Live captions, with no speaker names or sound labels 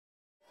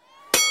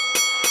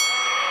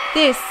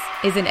This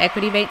is an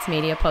Equity Mates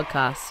Media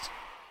podcast.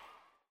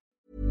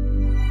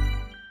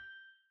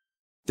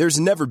 There's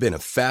never been a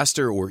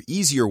faster or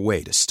easier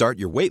way to start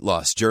your weight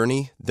loss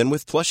journey than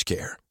with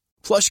PlushCare.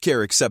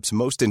 PlushCare accepts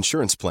most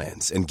insurance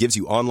plans and gives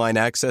you online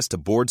access to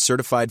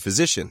board-certified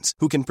physicians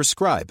who can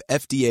prescribe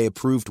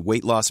FDA-approved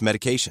weight loss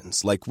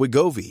medications like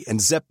Wegovy and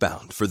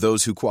Zepbound for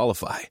those who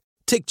qualify.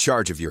 Take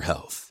charge of your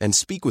health and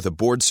speak with a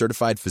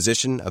board-certified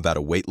physician about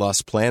a weight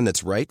loss plan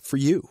that's right for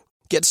you.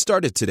 Get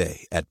started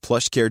today at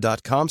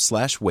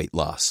plushcare.com/weight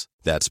loss.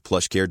 That's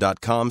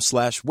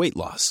plushcare.com/weight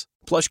loss.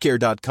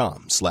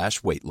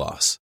 plushcare.com/weight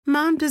loss.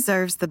 Mom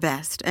deserves the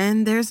best,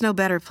 and there's no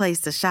better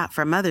place to shop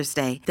for Mother's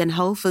Day than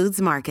Whole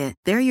Foods Market.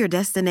 They're your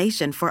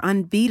destination for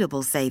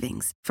unbeatable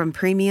savings, from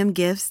premium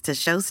gifts to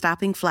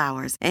show-stopping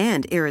flowers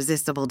and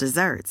irresistible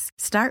desserts.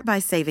 Start by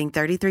saving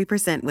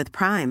 33% with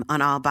Prime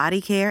on all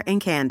body care and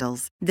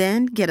candles.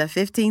 Then get a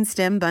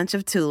 15-stem bunch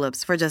of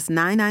tulips for just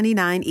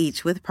 $9.99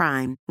 each with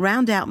Prime.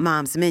 Round out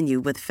Mom's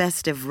menu with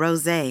festive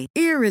rosé,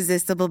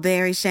 irresistible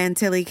berry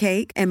chantilly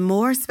cake, and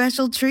more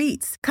special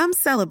treats. Come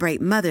celebrate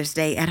Mother's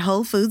Day at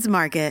Whole Foods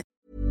Market.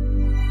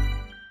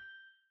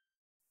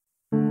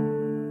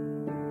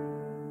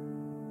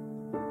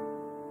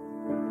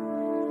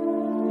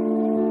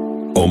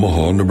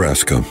 Omaha,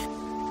 Nebraska.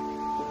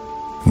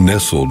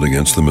 Nestled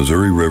against the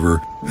Missouri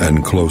River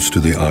and close to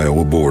the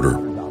Iowa border.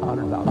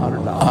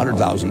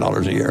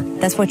 $100,000 a year.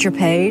 That's what you're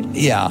paid?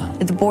 Yeah.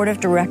 The board of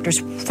directors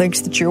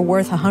thinks that you're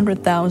worth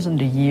 $100,000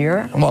 a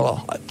year?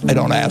 Well, I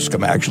don't ask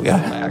them, actually.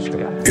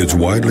 It's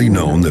widely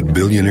known that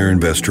billionaire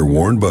investor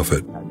Warren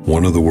Buffett,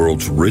 one of the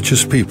world's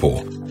richest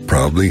people,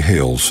 proudly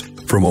hails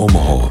from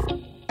Omaha.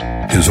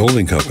 His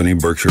holding company,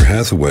 Berkshire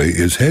Hathaway,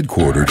 is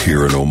headquartered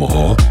here in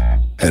Omaha,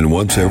 and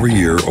once every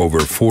year, over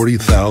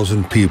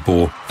 40,000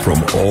 people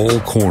from all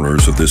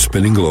corners of this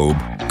spinning globe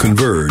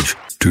converge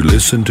to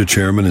listen to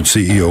Chairman and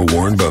CEO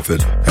Warren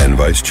Buffett and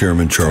Vice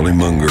Chairman Charlie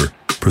Munger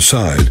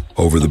preside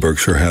over the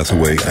Berkshire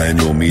Hathaway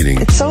annual meeting.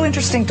 It's so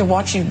interesting to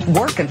watch you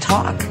work and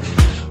talk.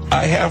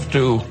 I have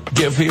to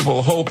give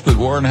people hope that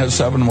Warren has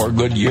 7 more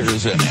good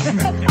years in him.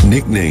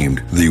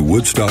 Nicknamed the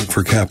Woodstock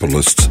for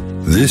Capitalists,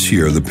 this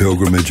year the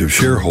pilgrimage of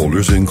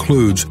shareholders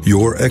includes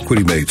your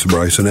equity mates,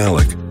 Bryce and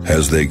Alec,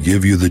 as they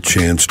give you the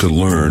chance to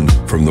learn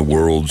from the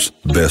world's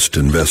best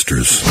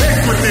investors.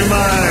 Equity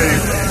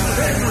Mind!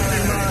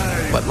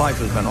 But life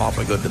has been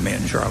awfully good to me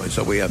and Charlie,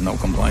 so we have no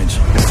complaints.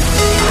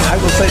 I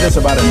will say this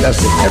about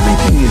investing.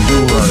 Everything you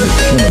do learn is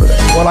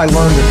cumulative. What I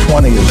learned at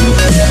 20 is useful.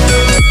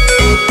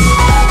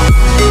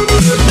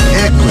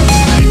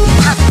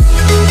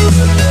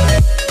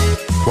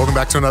 Welcome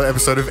back to another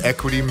episode of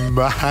Equity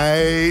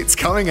Mates,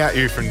 coming at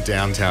you from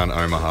downtown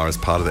Omaha as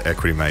part of the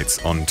Equity Mates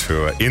on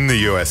tour in the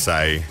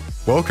USA.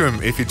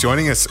 Welcome. If you're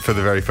joining us for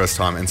the very first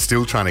time and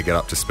still trying to get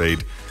up to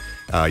speed,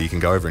 you can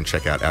go over and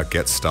check out our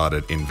Get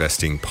Started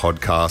Investing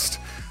podcast.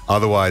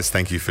 Otherwise,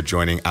 thank you for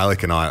joining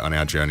Alec and I on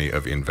our journey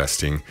of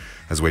investing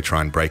as we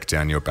try and break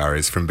down your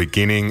barriers from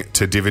beginning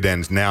to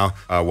dividend. Now,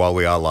 while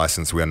we are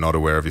licensed, we are not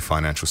aware of your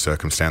financial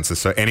circumstances.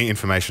 So any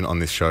information on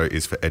this show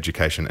is for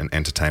education and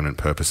entertainment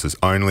purposes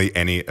only.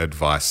 Any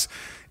advice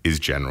is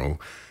general.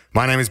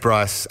 My name is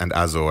Bryce, and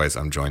as always,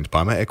 I'm joined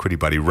by my equity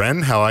buddy,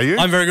 Ren. How are you?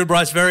 I'm very good,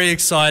 Bryce. Very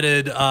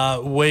excited.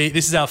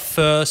 This is our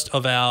first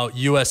of our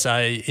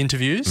USA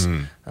interviews.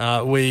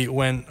 We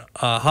went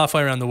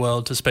halfway around the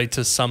world to speak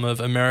to some of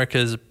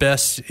America's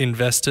best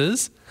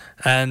investors,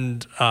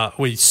 and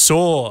we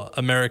saw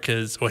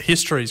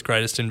history's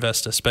greatest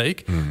investor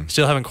speak.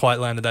 Still haven't quite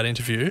landed that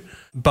interview.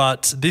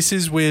 But this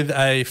is with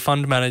a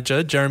fund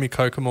manager, Jeremy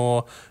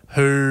Kokemor,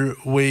 who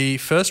we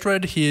first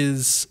read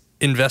his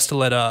investor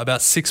letter about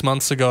 6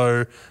 months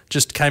ago,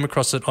 just came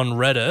across it on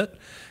Reddit,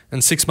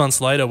 and 6 months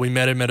later we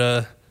met him at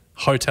a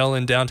hotel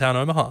in downtown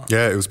Omaha.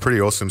 Yeah, it was pretty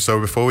awesome. So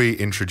before we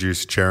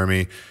introduce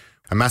Jeremy,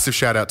 a massive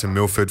shout out to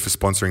Milford for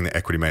sponsoring the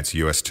Equity Mates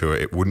US tour.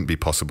 It wouldn't be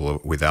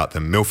possible without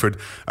them. Milford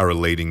are a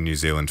leading New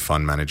Zealand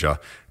fund manager,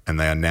 and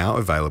they are now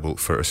available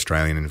for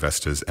Australian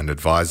investors and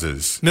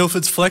advisors.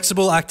 Milford's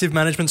flexible active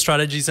management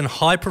strategies and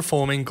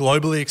high-performing,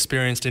 globally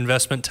experienced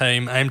investment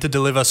team aim to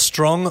deliver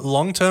strong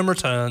long-term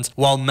returns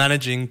while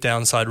managing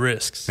downside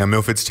risks. Now,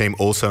 Milford's team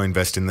also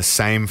invest in the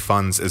same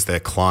funds as their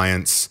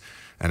clients,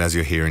 and as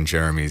you'll hear in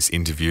Jeremy's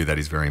interview, that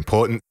is very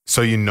important.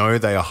 So you know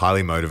they are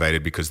highly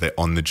motivated because they're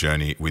on the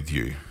journey with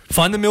you.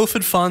 Find the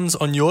Milford funds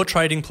on your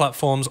trading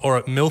platforms or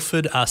at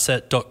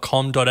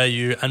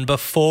milfordasset.com.au, and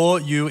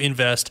before you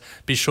invest,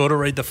 be sure to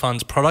read the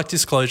fund's product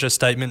disclosure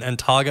statement and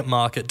target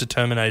market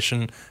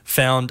determination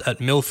found at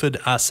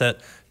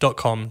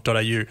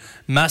milfordasset.com.au.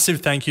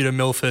 Massive thank you to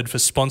Milford for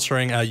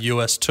sponsoring our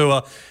US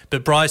tour.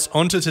 But Bryce,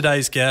 on to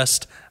today's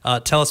guest.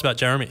 Tell us about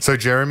Jeremy. So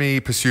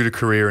Jeremy pursued a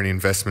career in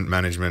investment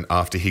management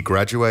after he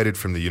graduated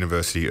from the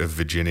University of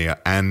Virginia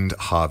and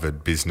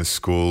Harvard Business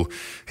School.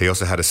 He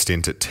also had a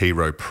stint at T.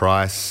 Rowe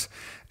Price,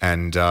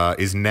 and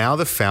is now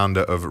the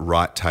founder of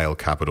Right Tail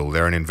Capital.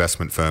 They're an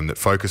investment firm that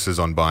focuses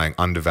on buying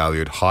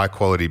undervalued,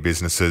 high-quality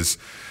businesses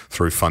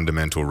through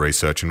fundamental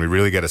research. And we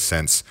really get a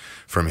sense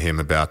from him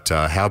about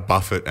how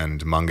Buffett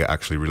and Munger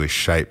actually really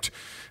shaped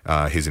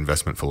his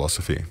investment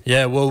philosophy.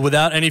 Yeah, well,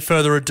 without any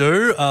further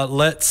ado,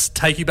 let's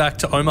take you back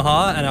to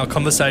Omaha and our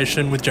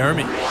conversation with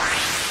Jeremy.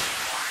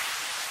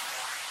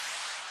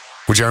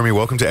 Well, Jeremy,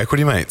 welcome to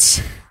Equity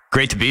Mates.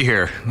 Great to be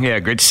here. Yeah,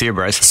 great to see you,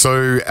 Bryce.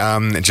 So,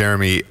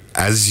 Jeremy,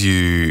 as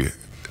you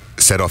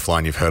said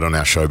offline, you've heard on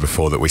our show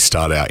before that we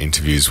start our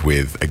interviews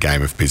with a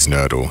game of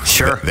Biznerdle.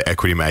 Sure. The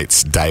Equity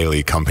Mates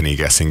daily company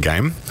guessing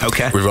game.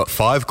 Okay. We've got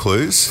 5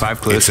 clues. 5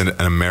 clues. It's an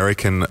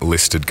American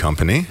listed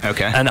company.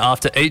 Okay. And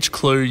after each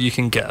clue, you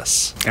can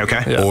guess.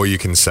 Okay. Yeah. Or you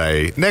can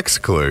say, next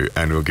clue,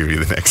 and we'll give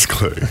you the next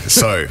clue.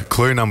 So,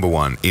 clue number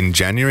 1. In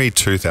January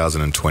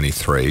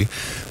 2023,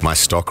 my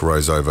stock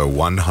rose over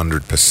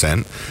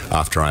 100%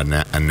 after I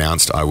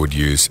announced I would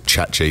use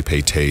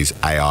ChatGPT's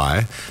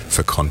AI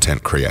for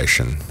content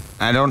creation.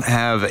 I don't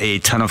have a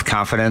ton of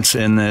confidence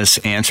in this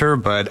answer,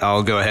 but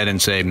I'll go ahead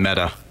and say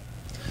Meta.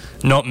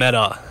 Not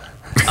Meta.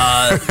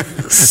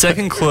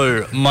 Second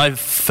clue. My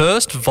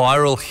first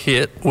viral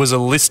hit was a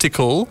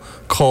listicle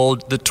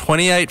called The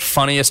 28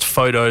 Funniest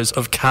Photos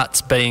of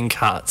Cats Being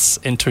Cats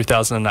in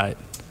 2008.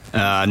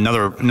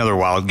 Another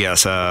wild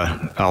guess.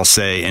 I'll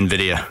say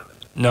NVIDIA.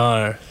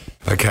 No.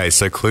 Okay,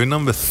 so clue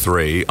number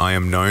 3. I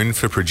am known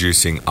for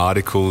producing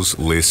articles,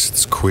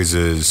 lists,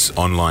 quizzes,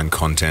 online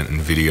content, and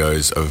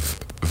videos of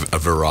a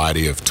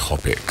variety of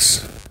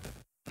topics.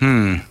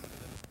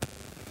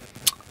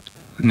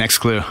 Next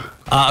clue.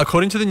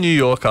 According to the New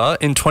Yorker,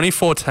 in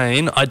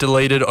 2014, I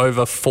deleted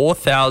over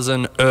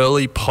 4,000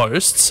 early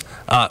posts,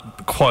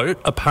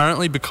 quote,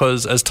 apparently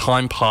because as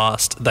time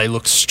passed, they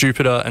looked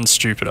stupider and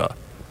stupider.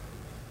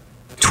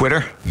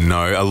 Twitter?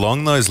 No,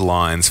 along those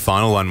lines,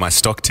 final one, my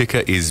stock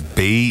ticker is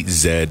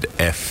BZFD.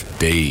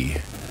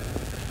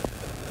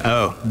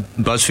 Oh,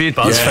 BuzzFeed?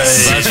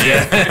 BuzzFeed.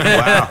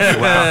 Yes.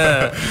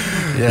 Wow.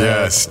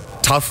 Yes.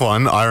 Tough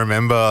one. I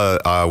remember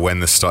when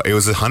the stock, it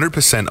was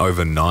 100%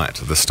 overnight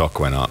the stock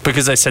went up.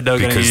 Because they said they were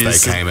going to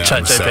use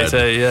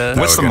ChatGPT, yeah.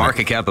 What's the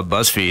market cap of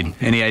BuzzFeed?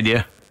 Any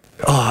idea?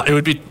 Oh, it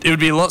would be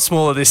a lot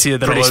smaller this year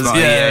than Pretty it was. Small.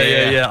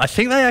 Yeah. I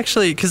think they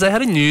actually, because they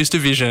had a news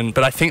division,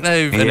 but I think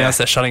they've announced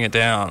they're shutting it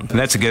down.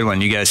 That's a good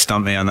one. You guys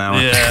stumped me on that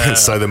one. Yeah.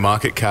 So the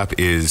market cap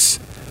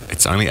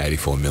it's only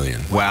 84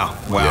 million. Wow.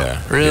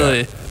 Yeah.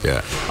 Really?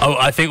 Yeah. Oh,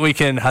 I think we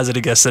can hazard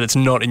a guess that it's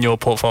not in your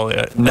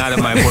portfolio. Not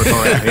in my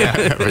portfolio,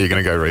 yeah. But you're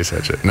going to go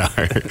research it. No.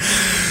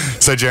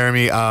 So,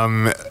 Jeremy,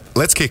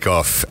 let's kick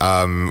off.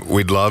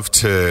 We'd love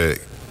to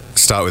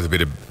start with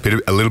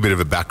a little bit of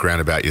a background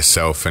about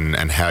yourself and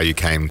how you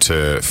came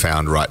to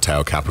found Right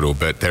Tail Capital.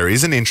 But there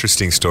is an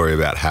interesting story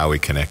about how we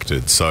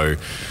connected. So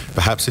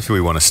perhaps if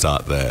we want to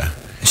start there.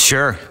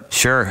 Sure.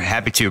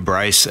 Happy to,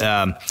 Bryce.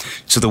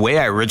 So the way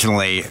I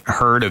originally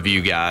heard of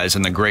you guys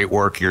and the great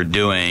work you're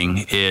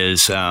doing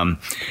is,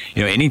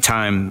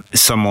 anytime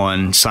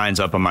someone signs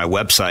up on my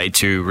website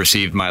to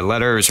receive my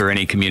letters or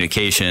any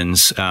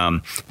communications,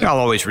 I'll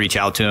always reach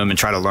out to them and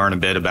try to learn a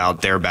bit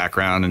about their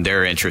background and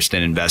their interest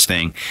in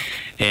investing.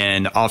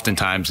 And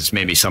oftentimes it's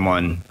maybe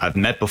someone I've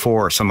met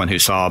before or someone who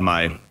saw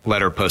my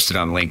letter posted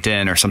on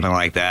LinkedIn or something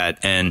like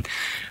that. And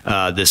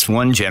this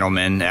one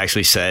gentleman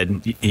actually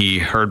said he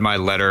heard my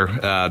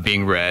letter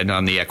being read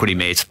on the Equity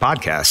Mates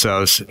podcast. So I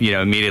was,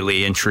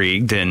 immediately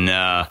intrigued and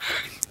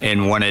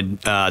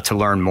wanted to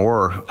learn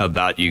more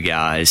about you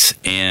guys.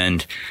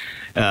 And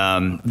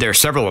there are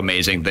several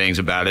amazing things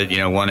about it.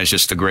 One is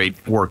just the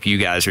great work you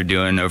guys are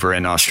doing over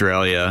in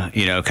Australia,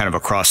 kind of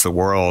across the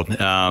world.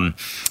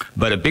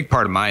 But a big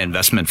part of my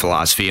investment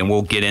philosophy, and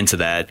we'll get into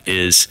that,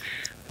 is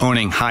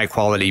owning high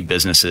quality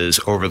businesses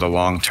over the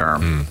long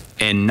term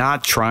and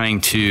not trying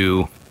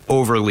to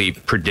overly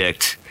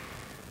predict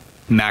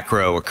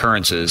macro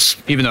occurrences,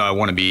 even though I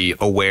want to be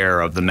aware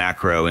of the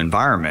macro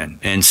environment.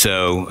 And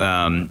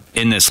so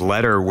in this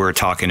letter we're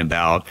talking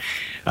about,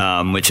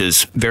 which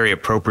is very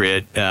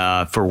appropriate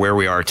for where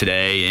we are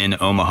today in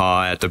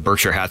Omaha at the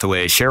Berkshire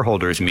Hathaway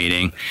shareholders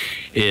meeting,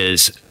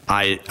 is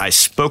I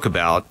spoke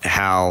about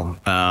how,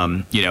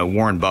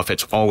 Warren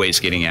Buffett's always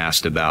getting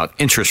asked about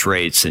interest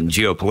rates and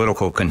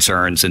geopolitical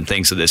concerns and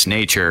things of this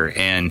nature.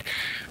 And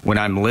when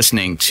I'm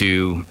listening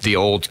to the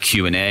old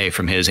Q&A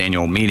from his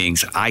annual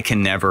meetings, I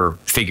can never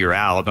figure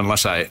out,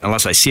 unless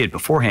I see it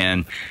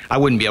beforehand, I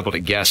wouldn't be able to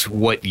guess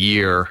what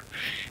year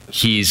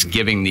he's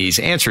giving these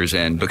answers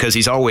in, because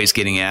he's always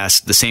getting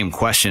asked the same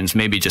questions,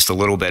 maybe just a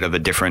little bit of a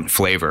different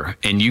flavor.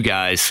 And you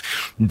guys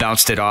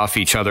bounced it off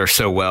each other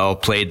so well,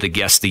 played the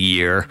guess the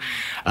year.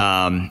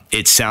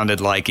 It sounded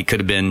like it could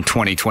have been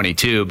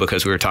 2022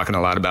 because we were talking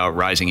a lot about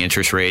rising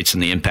interest rates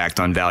and the impact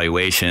on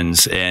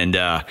valuations. And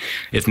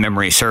if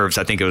memory serves,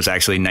 I think it was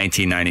actually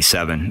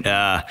 1997.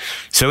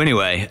 So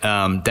anyway,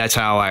 that's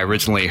how I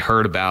originally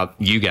heard about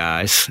you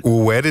guys.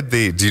 Well, where did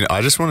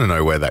I just want to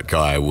know where that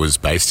guy was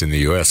based in the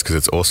US, because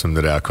it's awesome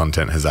that our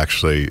content has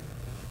actually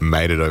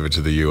made it over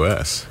to the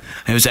US.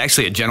 It was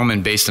actually a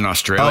gentleman based in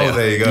Australia. Oh,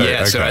 there you go.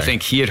 Yeah, okay. so I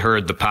think he had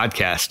heard the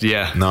podcast.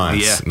 Yeah.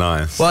 Nice.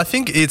 Well, I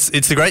think it's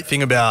the great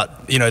thing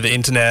about, the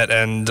internet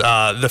and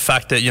the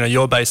fact that,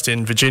 you're based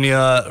in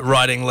Virginia,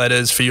 writing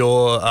letters for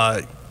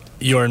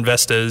your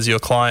investors, your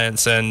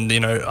clients, and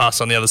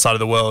us on the other side of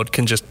the world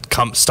can just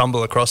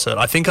stumble across it.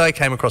 I think I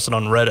came across it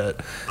on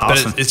Reddit,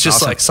 awesome. But it's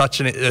just like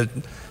such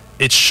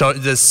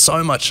there's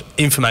so much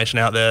information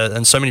out there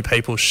and so many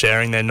people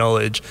sharing their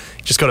knowledge.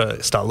 You just got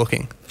to start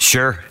looking.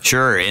 Sure.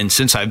 And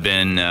since I've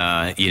been,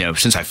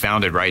 since I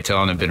founded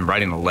Rightel and have been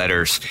writing the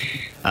letters,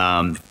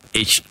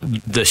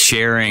 the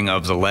sharing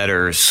of the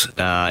letters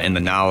and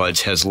the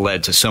knowledge has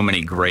led to so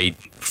many great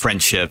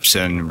friendships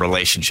and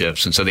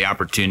relationships. And so the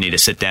opportunity to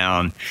sit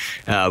down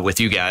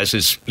with you guys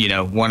is,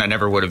 one I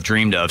never would have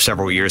dreamed of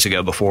several years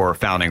ago before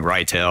founding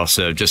Rightel.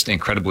 So just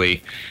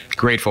incredibly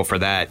grateful for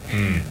that.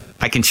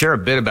 I can share a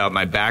bit about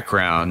my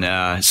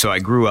background. So I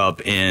grew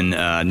up in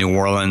New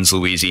Orleans,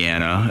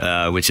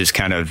 Louisiana, which is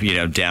kind of,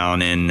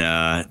 down in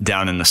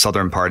the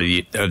southern part of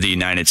the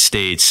United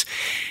States.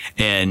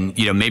 And,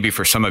 maybe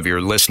for some of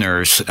your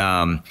listeners,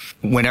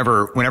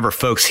 whenever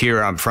folks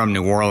hear I'm from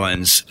New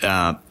Orleans,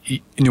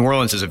 New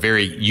Orleans is a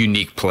very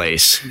unique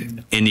place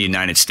in the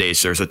United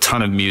States. There's a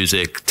ton of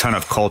music, ton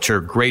of culture,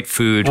 great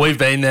food. We've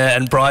been there,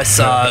 and Bryce,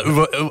 are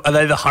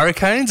they the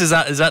Hurricanes? Is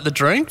that the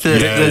drink?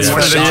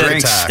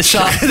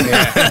 Shark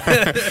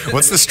Attack.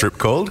 What's the strip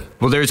called?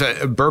 Well, there's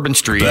a Bourbon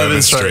Street.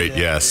 Bourbon Street,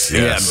 yes.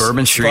 Yeah,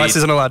 Bourbon Street. Bryce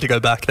isn't allowed to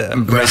go back there.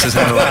 Bryce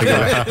isn't allowed to go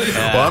back.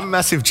 Well, I'm a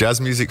massive jazz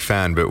music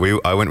fan, but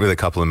I went with a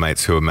couple of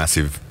mates who are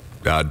massive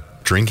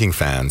drinking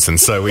fans, and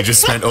so we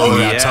just spent all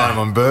of our time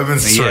on Bourbon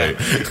Street.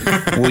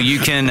 Yeah. Well, you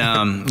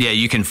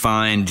can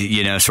find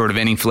sort of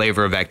any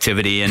flavor of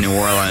activity in New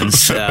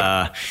Orleans.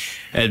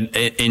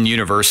 In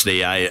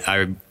university,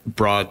 I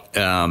brought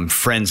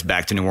friends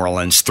back to New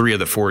Orleans 3 of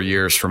the 4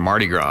 years for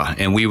Mardi Gras,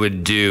 and we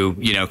would do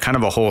kind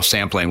of a whole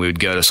sampling. We would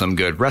go to some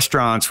good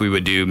restaurants. We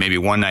would do maybe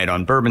one night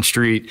on Bourbon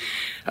Street,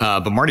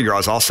 but Mardi Gras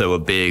is also a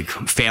big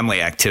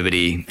family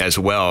activity as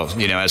well.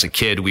 As a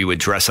kid, we would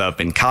dress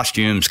up in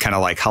costumes, kind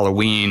of like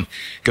Halloween,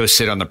 go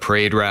sit on the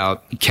parade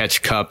route,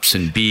 catch cups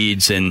and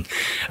beads, and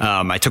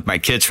I took my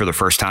kids for the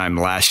first time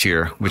last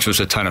year, which was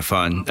a ton of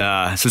fun.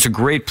 So it's a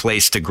great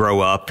place to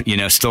grow up.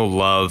 Still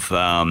love.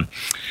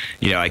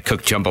 I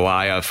cooked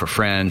jambalaya for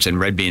friends and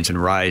red beans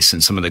and rice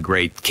and some of the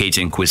great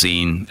Cajun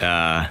cuisine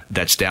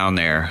that's down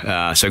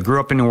there. So I grew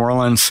up in New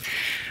Orleans,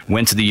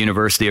 went to the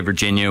University of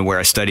Virginia where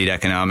I studied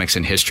economics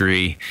and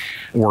history,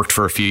 worked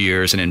for a few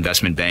years in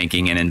investment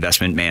banking and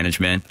investment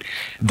management,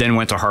 then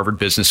went to Harvard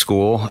Business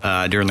School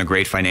during the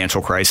great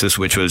financial crisis,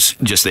 which was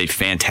just a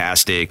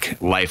fantastic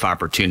life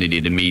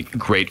opportunity to meet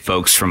great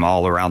folks from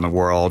all around the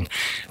world,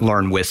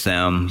 learn with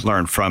them,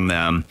 learn from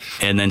them.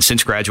 And then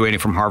since graduating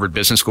from Harvard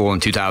Business School in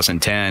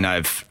 2010,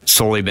 I've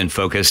solely been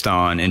focused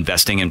on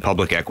investing in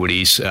public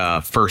equities,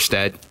 first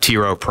at T.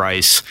 Rowe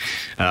Price,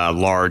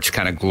 large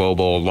kind of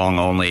global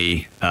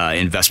long-only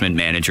investment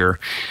manager.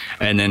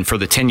 And then for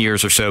the 10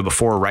 years or so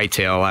before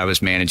Rightel, I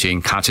was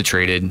managing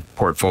concentrated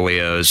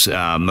portfolios,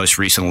 most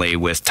recently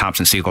with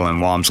Thompson Segal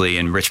and Walmsley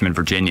in Richmond,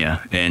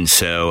 Virginia. And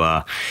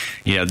so,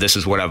 this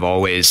is what I've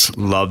always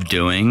loved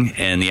doing.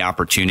 And the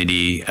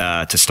opportunity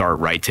to start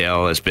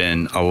Rightel has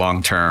been a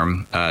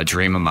long-term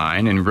dream of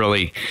mine. And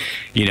really,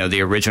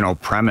 the original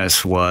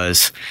premise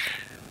was,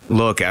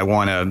 look, I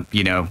want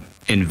to,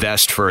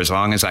 invest for as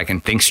long as I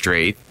can think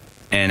straight.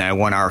 And I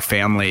want our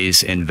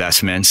family's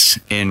investments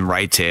in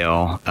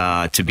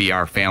Rightel to be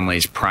our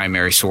family's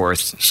primary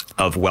source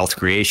of wealth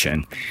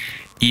creation.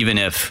 Even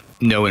if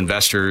no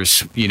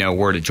investors,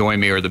 were to join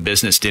me or the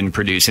business didn't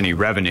produce any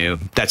revenue,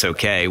 that's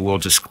okay.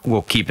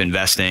 We'll keep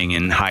investing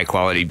in high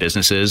quality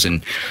businesses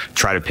and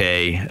try to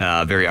pay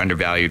very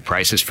undervalued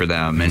prices for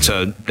them. And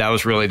so that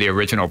was really the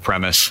original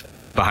premise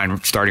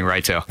behind starting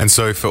Rightel. And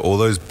so for all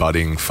those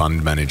budding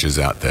fund managers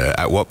out there,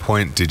 at what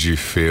point did you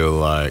feel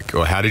like,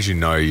 or how did you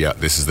know,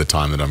 this is the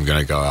time that I'm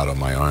going to go out on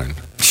my own?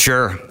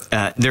 Sure.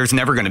 There's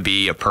never going to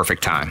be a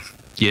perfect time.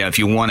 If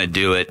you want to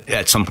do it,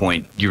 at some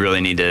point, you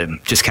really need to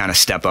just kind of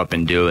step up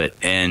and do it.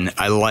 And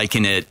I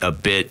liken it a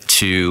bit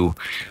to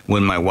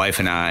when my wife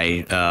and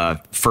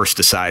I first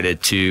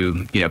decided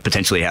to,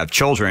 potentially have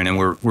children. And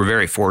we're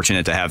very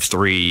fortunate to have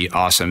 3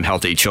 awesome,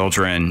 healthy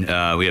children.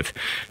 We have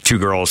 2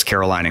 girls,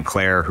 Caroline and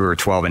Claire, who are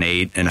 12 and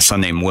 8, and a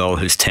son named Will,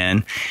 who's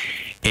 10.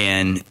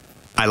 And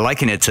I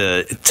liken it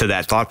to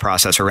that thought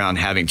process around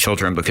having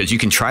children, because you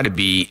can try to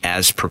be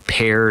as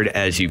prepared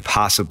as you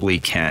possibly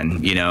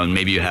can, and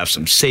maybe you have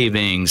some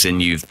savings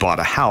and you've bought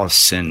a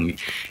house and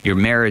your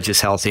marriage is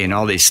healthy and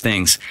all these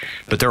things,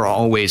 but there are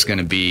always going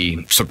to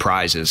be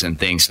surprises and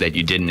things that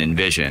you didn't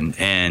envision.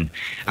 And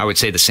I would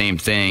say the same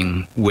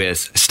thing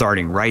with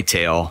starting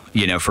Rightel.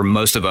 For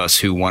most of us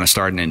who want to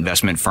start an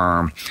investment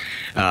firm,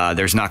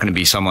 there's not going to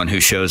be someone who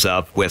shows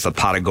up with a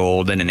pot of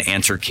gold and an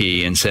answer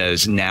key and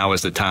says, now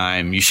is the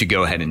time, you should go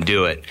go ahead and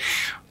do it.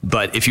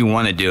 But if you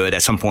want to do it,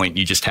 at some point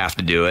you just have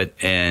to do it,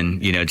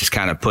 and just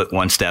kind of put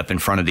one step in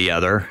front of the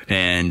other,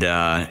 and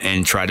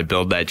try to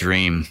build that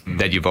dream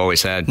that you've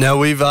always had. Now,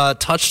 we've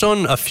touched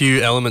on a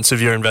few elements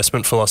of your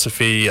investment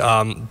philosophy,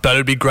 but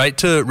it'd be great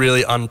to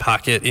really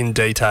unpack it in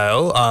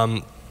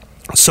detail.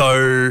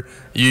 So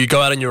you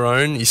go out on your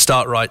own, you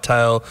start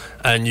Righttail,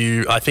 and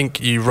I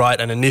think you write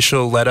an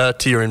initial letter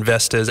to your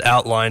investors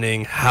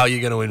outlining how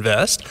you're going to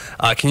invest.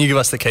 Can you give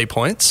us the key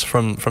points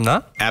from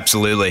that?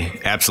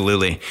 Absolutely.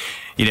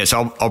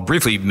 So I'll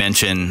briefly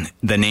mention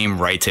the name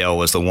Righttail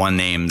was the one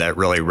name that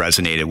really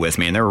resonated with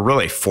me. And there were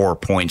really 4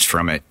 points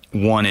from it.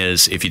 One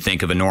is, if you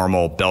think of a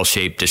normal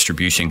bell-shaped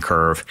distribution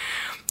curve,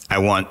 I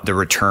want the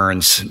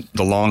returns,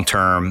 the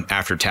long-term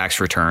after-tax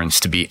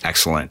returns, to be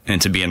excellent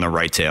and to be in the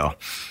Righttail.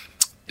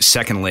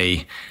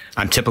 Secondly,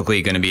 I'm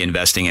typically going to be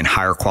investing in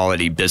higher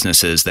quality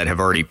businesses that have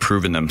already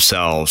proven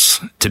themselves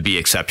to be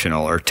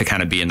exceptional, or to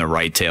kind of be in the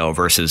Righttail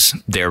versus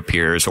their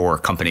peers or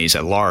companies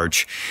at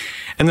large.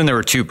 And then there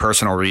were 2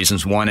 personal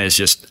reasons. One is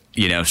just,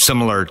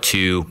 similar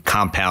to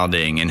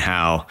compounding, and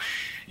how,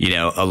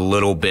 a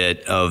little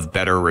bit of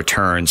better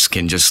returns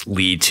can just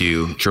lead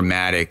to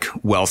dramatic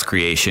wealth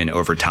creation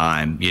over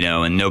time,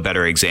 and no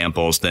better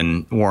examples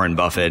than Warren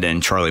Buffett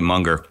and Charlie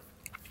Munger.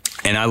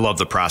 And I love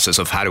the process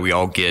of how do we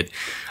all get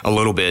a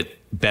little bit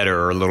better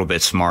or a little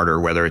bit smarter,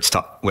 whether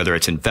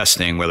it's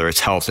investing, whether it's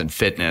health and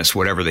fitness,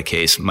 whatever the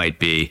case might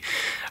be.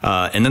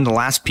 And then the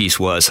last piece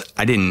was,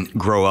 I didn't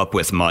grow up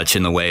with much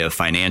in the way of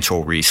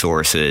financial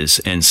resources.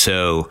 And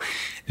so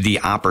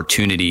the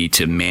opportunity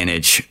to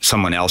manage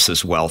someone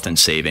else's wealth and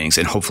savings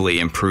and hopefully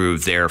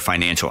improve their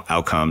financial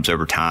outcomes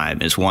over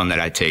time is one that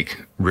I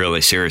take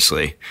really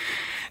seriously.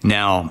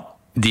 Now,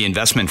 the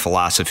investment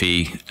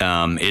philosophy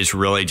is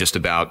really just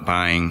about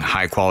buying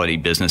high quality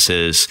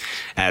businesses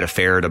at a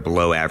fair to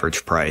below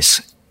average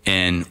price.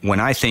 And when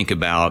I think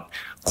about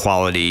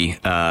quality,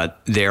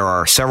 there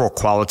are several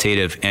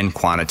qualitative and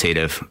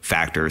quantitative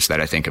factors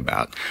that I think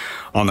about.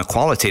 On the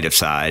qualitative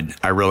side,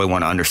 I really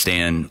want to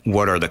understand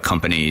what are the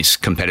company's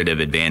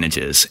competitive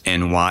advantages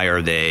and why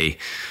are they,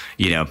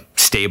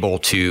 stable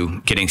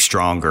to getting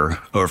stronger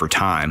over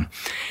time.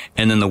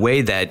 And then the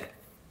way that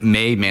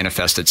may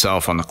manifest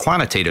itself on the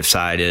quantitative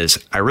side is,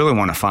 I really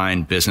want to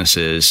find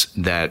businesses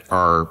that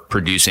are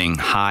producing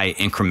high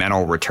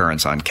incremental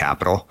returns on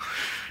capital.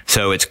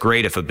 So it's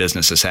great if a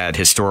business has had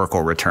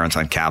historical returns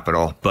on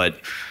capital, but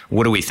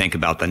what do we think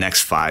about the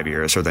next 5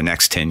 years or the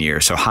next 10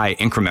 years? So high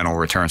incremental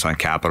returns on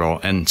capital.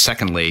 And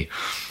secondly,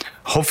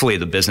 hopefully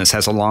the business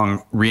has a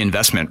long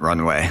reinvestment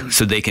runway,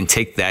 so they can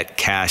take that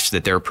cash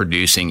that they're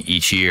producing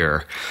each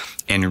year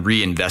and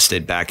reinvest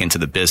it back into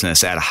the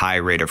business at a high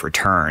rate of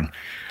return.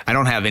 I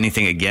don't have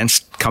anything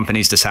against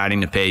companies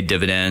deciding to pay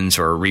dividends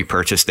or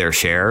repurchase their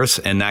shares,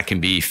 and that can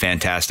be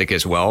fantastic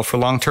as well for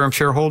long-term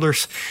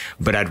shareholders.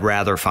 But I'd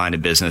rather find a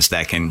business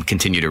that can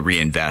continue to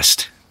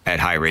reinvest at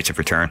high rates of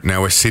return.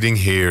 Now we're sitting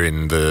here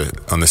on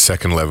the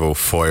second level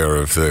foyer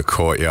of the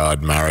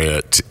Courtyard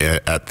Marriott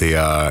at the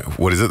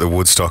the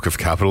Woodstock of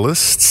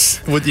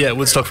Capitalists?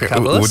 Woodstock for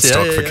Capitalists.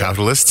 Woodstock for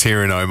Capitalists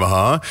here in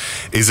Omaha.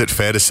 Is it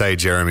fair to say,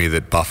 Jeremy,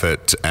 that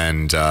Buffett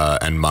and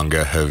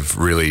Munger have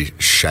really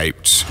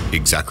shaped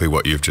exactly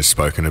what you've just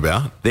spoken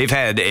about? They've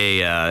had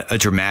a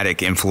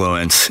dramatic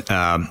influence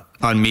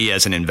on me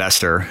as an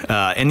investor,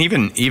 and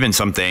even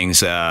some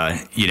things,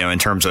 in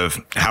terms of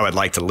how I'd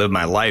like to live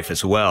my life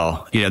as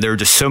well. There are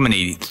just so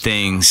many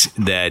things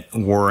that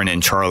Warren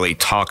and Charlie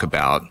talk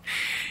about.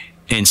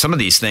 And some of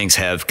these things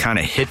have kind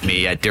of hit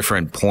me at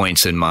different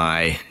points in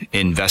my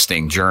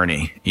investing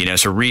journey.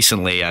 So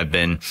recently I've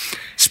been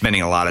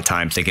spending a lot of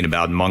time thinking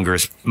about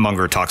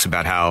Munger talks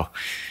about how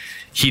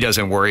he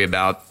doesn't worry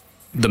about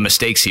the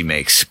mistakes he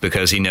makes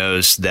because he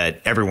knows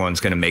that everyone's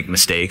going to make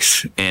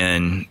mistakes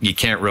and you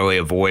can't really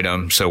avoid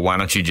them. So why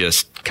don't you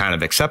just kind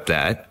of accept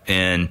that?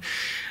 And,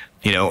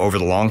 over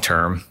the long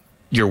term,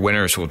 your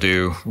winners will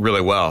do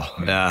really well.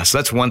 So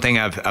that's one thing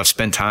I've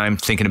spent time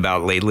thinking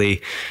about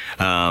lately.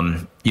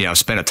 I've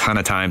spent a ton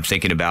of time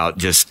thinking about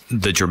just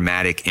the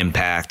dramatic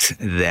impact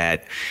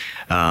that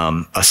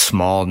a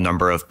small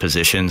number of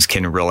positions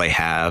can really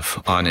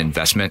have on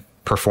investment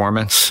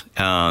performance.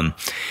 And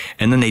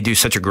then they do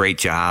such a great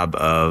job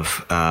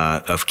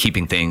of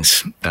keeping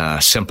things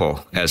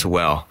simple as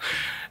well.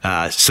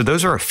 So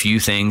those are a few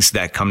things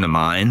that come to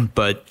mind.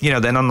 But,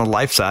 then on the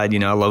life side,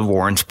 I love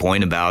Warren's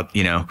point about,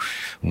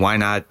 why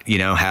not,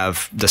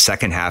 have the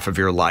second half of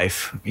your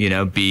life,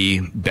 be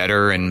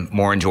better and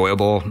more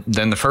enjoyable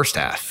than the first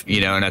half,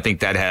 and I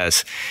think that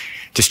has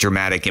just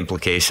dramatic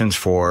implications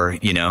for,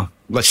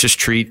 let's just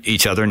treat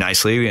each other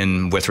nicely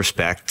and with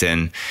respect.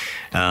 And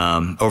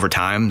over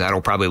time,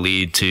 that'll probably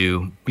lead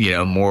to,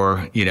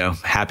 more,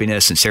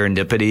 happiness and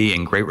serendipity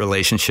and great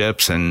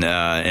relationships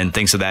and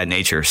things of that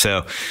nature.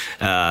 So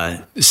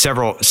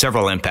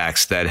several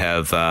impacts that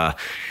have,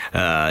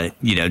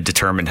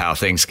 determined how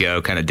things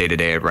go kind of day to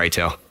day at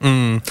Righttail.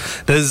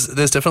 There's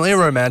definitely a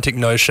romantic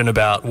notion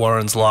about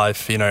Warren's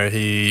life.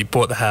 He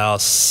bought the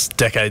house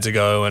decades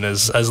ago and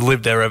has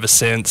lived there ever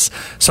since.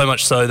 So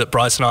much so that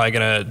Bryce and I are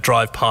going to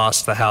drive past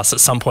bust the house at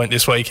some point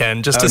this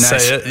weekend just to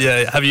nice. say it.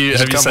 Yeah, have you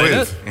seen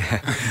it?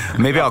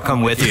 Maybe I'll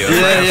come with you.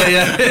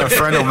 Yeah. A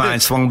friend of mine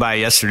swung by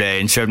yesterday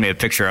and showed me a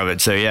picture of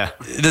it. So yeah,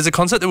 there's a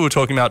concept that we were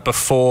talking about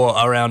before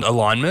around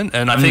alignment,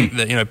 and I think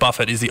that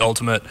Buffett is the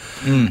ultimate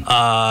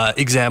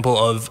example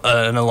of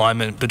an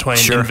alignment between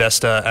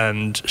investor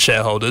and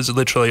shareholders.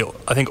 Literally,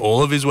 I think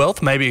all of his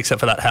wealth, maybe except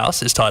for that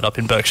house, is tied up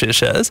in Berkshire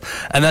shares,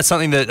 and that's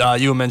something that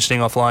you were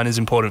mentioning offline is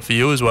important for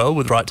you as well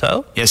with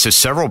Rightail. Yeah, so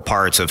several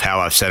parts of how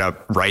I've set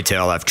up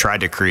Rightail, I've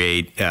tried to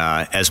create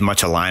as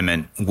much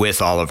alignment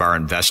with all of our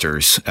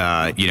investors, who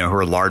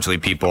are largely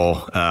people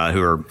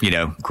who are,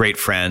 great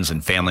friends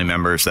and family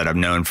members that I've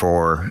known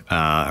for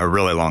a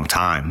really long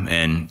time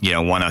and,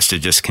 want us to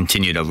just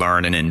continue to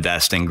learn and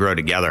invest and grow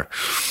together.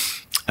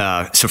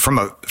 So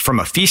from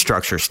a fee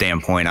structure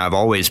standpoint, I've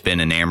always been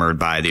enamored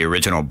by the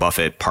original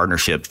Buffett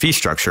partnership fee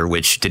structure,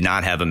 which did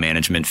not have a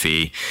management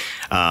fee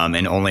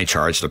and only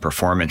charged a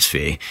performance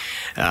fee.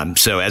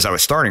 So as I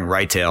was starting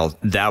Rightail,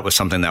 that was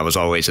something that was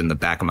always in the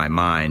back of my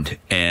mind.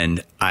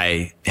 And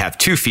I have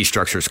two fee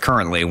structures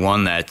currently,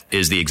 one that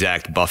is the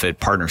exact Buffett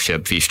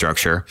partnership fee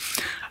structure.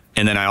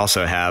 And then I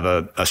also have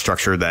a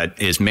structure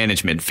that is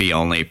management fee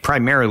only,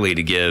 primarily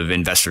to give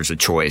investors a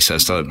choice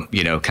as to,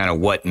 kind of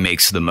what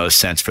makes the most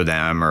sense for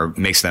them or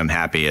makes them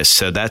happiest.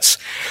 So that's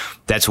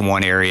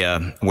one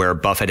area where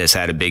Buffett has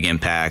had a big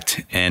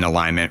impact and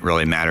alignment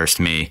really matters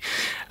to me.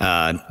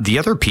 The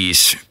other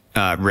piece,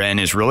 Ren,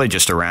 is really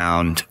just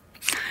around,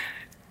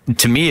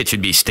 to me, it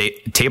should be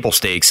table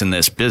stakes in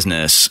this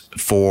business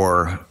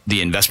for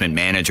the investment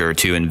manager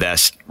to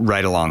invest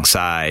right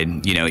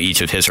alongside,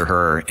 each of his or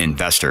her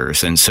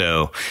investors. And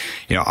so,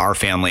 our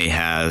family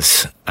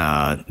has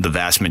the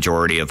vast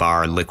majority of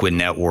our liquid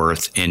net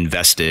worth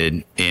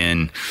invested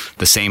in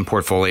the same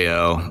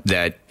portfolio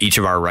that each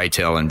of our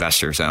Rightail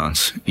investors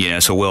owns.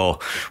 So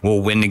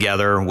we'll win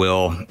together,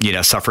 we'll,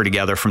 suffer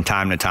together from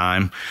time to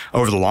time.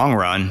 Over the long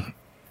run,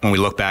 when we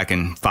look back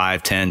in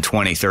 5, 10,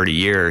 20, 30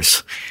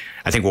 years,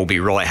 I think we'll be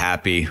really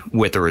happy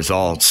with the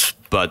results,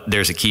 but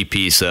there's a key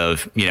piece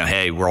of,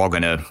 hey, we're all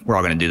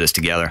gonna do this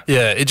together.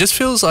 Yeah, it just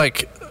feels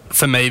like,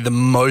 for me, the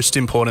most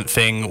important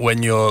thing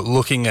when you're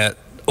looking at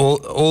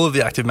all of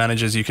the active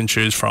managers you can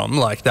choose from,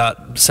 like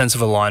that sense of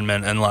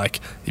alignment and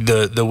like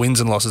the wins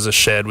and losses are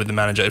shared with the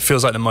manager. It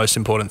feels like the most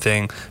important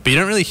thing, but you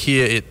don't really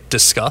hear it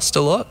discussed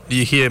a lot.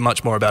 You hear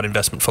much more about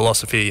investment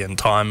philosophy and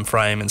time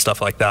frame and stuff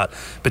like that,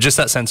 but just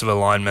that sense of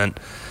alignment,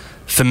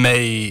 for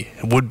me,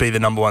 would be the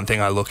number one thing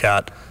I look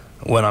at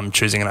when I'm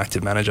choosing an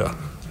active manager.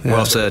 Yeah.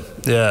 Well said.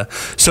 Yeah.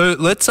 So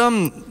let's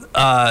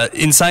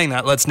in saying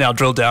that, let's now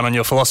drill down on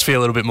your philosophy a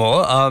little bit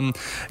more.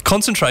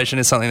 Concentration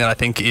is something that I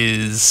think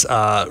is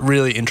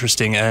really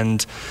interesting,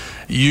 and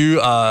you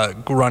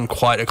run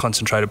quite a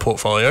concentrated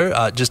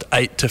portfolio, just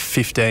 8 to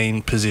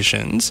 15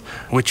 positions,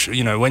 which,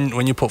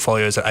 when your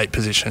portfolio is at 8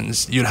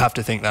 positions, you'd have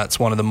to think that's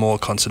one of the more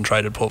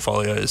concentrated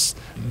portfolios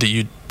that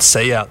you'd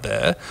see out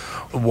there.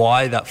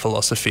 Why that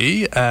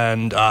philosophy,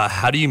 and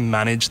how do you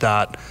manage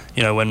that,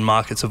 when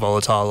markets are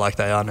volatile like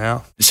they are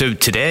now? So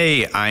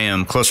today I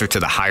am closer to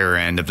the higher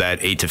end of that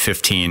 8 to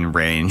 15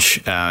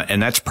 range.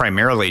 And that's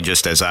primarily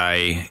just as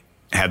I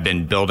have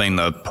been building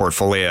the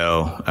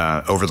portfolio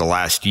over the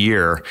last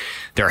year.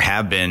 There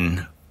have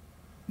been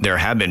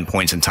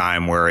points in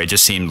time where it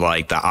just seemed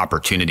like the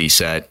opportunity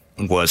set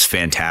was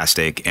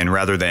fantastic. And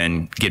rather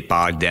than get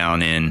bogged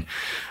down in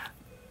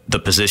the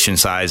position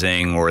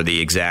sizing or the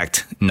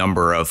exact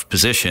number of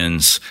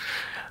positions,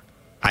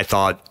 I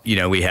thought,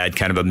 we had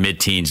kind of a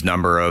mid-teens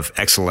number of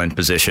excellent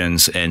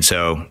positions. And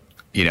so,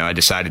 I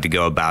decided to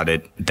go about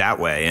it that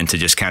way and to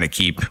just kind of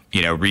keep,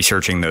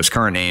 researching those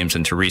current names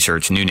and to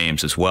research new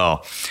names as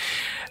well.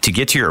 To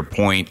get to your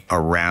point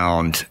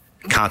around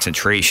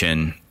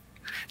concentration,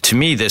 to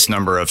me, this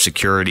number of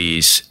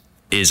securities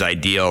is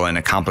ideal and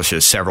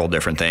accomplishes several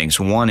different things.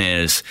 One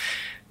is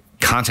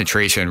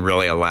concentration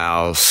really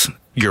allows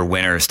your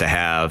winners to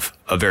have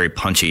a very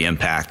punchy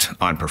impact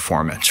on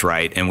performance,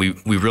 right? And we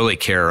really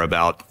care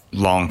about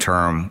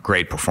long-term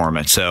great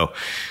performance. So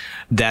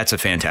that's a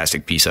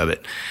fantastic piece of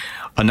it.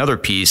 Another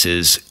piece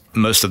is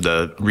most of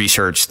the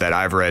research that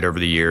I've read over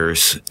the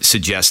years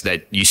suggests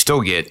that you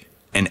still get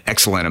an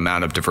excellent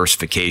amount of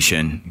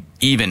diversification,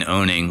 even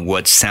owning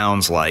what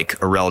sounds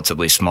like a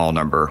relatively small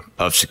number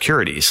of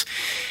securities.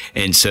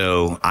 And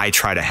so I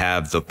try to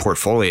have the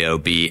portfolio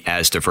be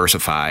as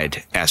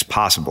diversified as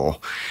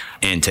possible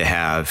and to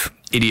have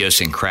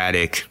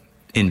idiosyncratic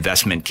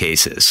investment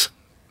cases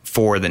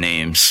for the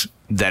names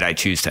that I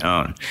choose to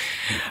own.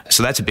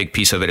 So that's a big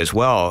piece of it as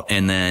well.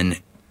 And then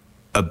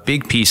a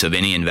big piece of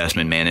any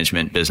investment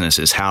management business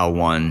is how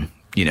one,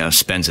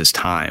 spends his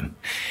time.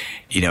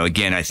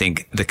 Again, I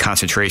think the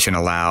concentration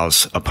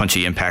allows a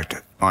punchy impact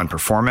on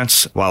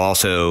performance while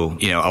also,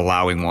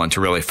 allowing one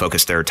to really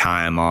focus their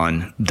time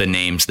on the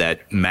names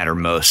that matter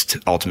most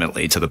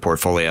ultimately to the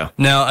portfolio.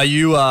 Now, are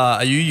you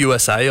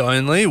USA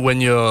only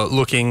when you're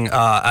looking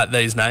at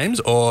these names,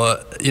 or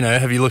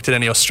have you looked at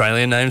any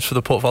Australian names for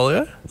the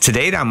portfolio? To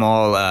date, I'm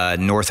all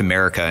North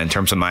America in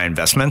terms of my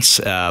investments,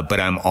 but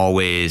I'm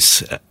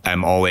always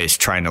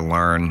trying to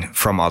learn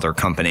from other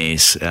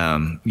companies,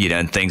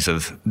 and things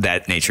of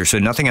that nature. So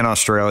nothing in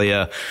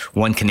Australia,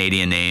 one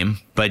Canadian name,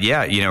 but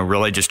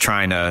really just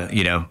trying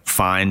to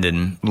find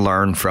and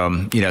learn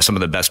from some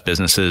of the best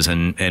businesses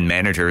and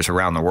managers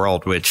around the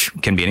world, which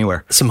can be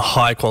anywhere. Some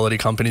high quality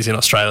companies in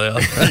Australia.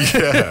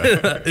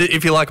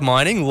 If you like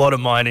mining, a lot of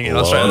mining in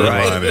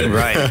Australia.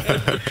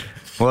 Right.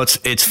 Well,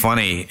 it's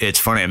funny.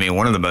 I mean,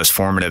 one of the most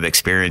formative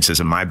experiences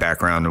in my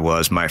background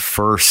was my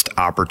first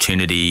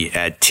opportunity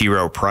at T.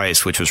 Rowe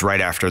Price, which was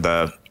right after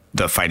the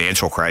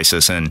financial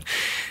crisis. And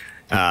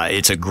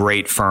it's a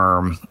great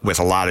firm with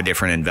a lot of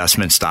different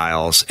investment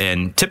styles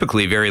and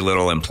typically very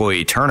little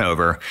employee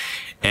turnover.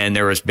 And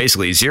there was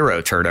basically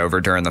zero turnover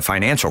during the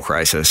financial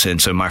crisis.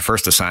 And so my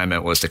first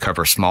assignment was to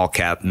cover small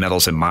cap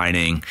metals and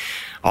mining.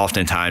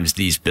 Oftentimes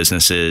these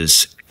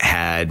businesses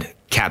had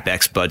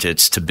CapEx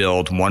budgets to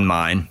build one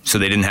mine. So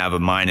they didn't have a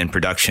mine in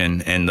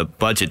production, and the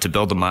budget to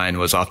build the mine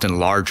was often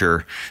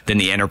larger than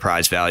the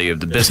enterprise value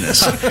of the business.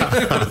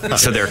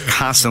 So they're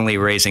constantly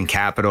raising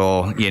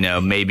capital,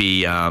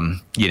 maybe,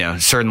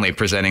 certainly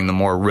presenting the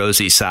more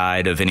rosy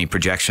side of any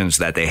projections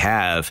that they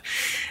have.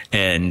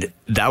 And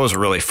that was a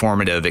really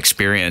formative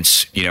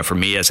experience, for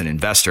me as an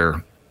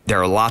investor. There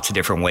are lots of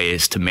different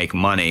ways to make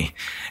money,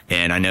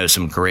 and I know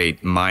some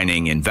great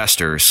mining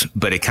investors,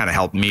 but it kind of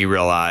helped me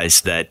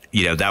realize that,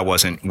 that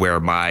wasn't where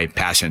my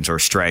passions or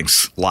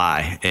strengths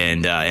lie,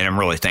 and I'm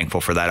really thankful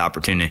for that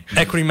opportunity.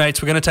 Equity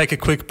Mates, we're going to take a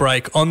quick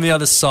break. On the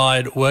other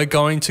side, we're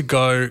going to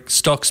go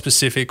stock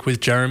specific with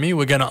Jeremy.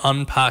 We're going to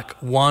unpack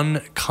one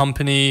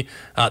company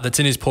that's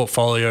in his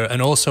portfolio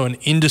and also an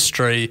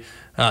industry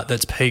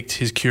that's piqued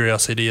his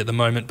curiosity at the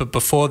moment. But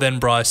before then,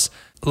 Bryce,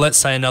 let's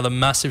say another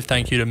massive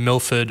thank you to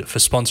Milford for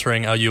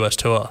sponsoring our US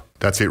tour.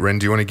 That's it, Ren.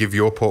 Do you want to give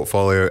your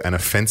portfolio an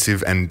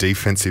offensive and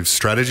defensive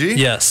strategy?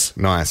 Yes.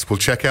 Nice. Well,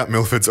 check out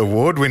Milford's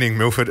award-winning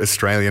Milford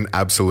Australian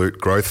Absolute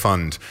Growth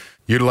Fund.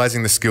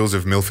 Utilising the skills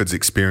of Milford's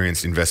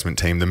experienced investment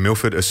team, the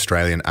Milford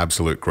Australian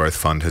Absolute Growth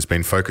Fund has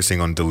been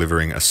focusing on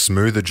delivering a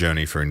smoother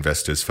journey for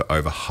investors for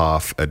over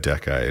half a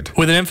decade.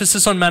 With an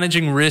emphasis on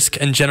managing risk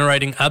and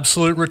generating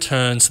absolute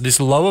returns, this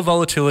lower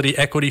volatility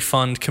equity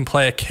fund can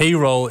play a key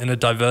role in a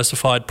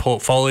diversified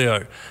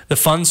portfolio. The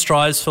fund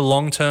strives for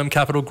long-term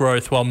capital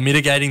growth while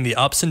mitigating the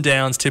ups and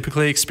downs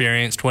typically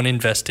experienced when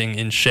investing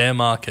in share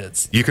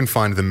markets. You can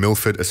find the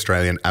Milford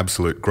Australian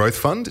Absolute Growth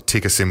Fund,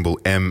 ticker symbol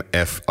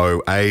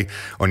MFOA,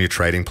 on your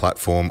trading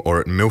platform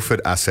or at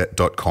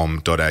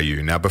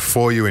milfordasset.com.au. Now,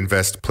 before you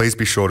invest, please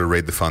be sure to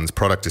read the fund's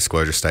product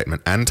disclosure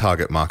statement and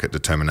target market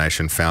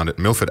determination found at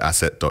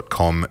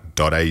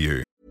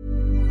milfordasset.com.au.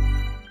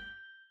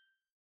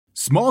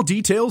 Small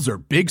details are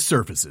big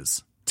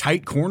surfaces.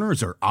 Tight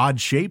corners are odd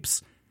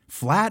shapes.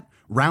 Flat,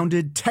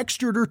 rounded,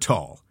 textured, or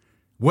tall.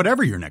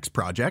 Whatever your next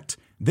project,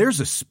 there's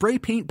a spray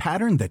paint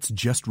pattern that's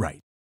just right.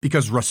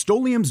 Because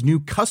Rust-Oleum's new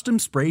Custom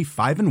Spray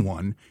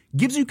 5-in-1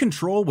 gives you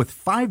control with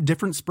 5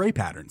 different spray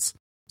patterns.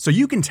 So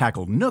you can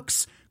tackle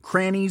nooks,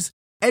 crannies,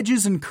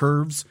 edges, and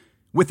curves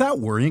without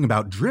worrying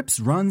about drips,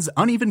 runs,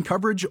 uneven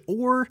coverage,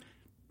 or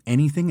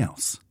anything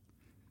else.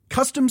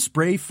 Custom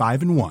Spray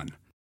 5-in-1.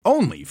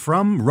 Only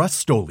from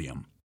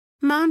Rust-Oleum.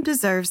 Mom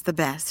deserves the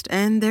best,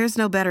 and there's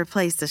no better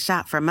place to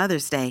shop for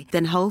Mother's Day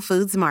than Whole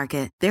Foods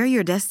Market. They're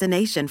your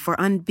destination for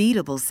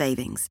unbeatable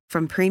savings,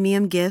 from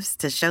premium gifts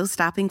to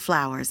show-stopping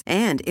flowers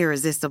and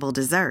irresistible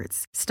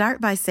desserts. Start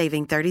by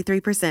saving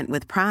 33%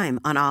 with Prime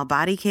on all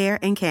body care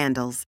and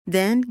candles.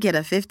 Then get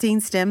a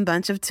 15-stem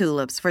bunch of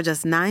tulips for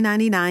just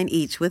 $9.99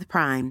 each with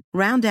Prime.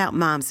 Round out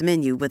Mom's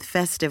menu with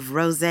festive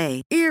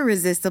rosé,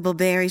 irresistible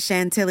berry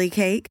chantilly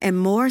cake, and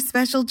more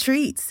special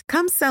treats.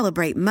 Come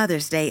celebrate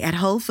Mother's Day at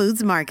Whole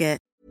Foods Market.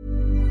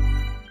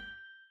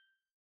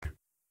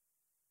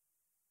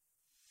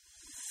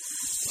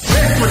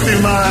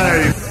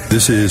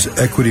 This is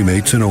Equity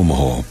Mates in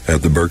Omaha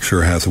at the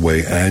Berkshire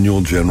Hathaway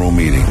Annual General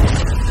Meeting.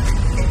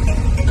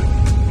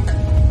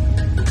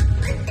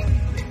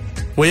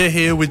 We are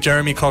here with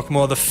Jeremy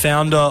Kokemor, the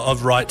founder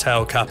of Right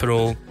Tail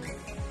Capital.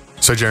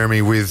 So,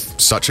 Jeremy, with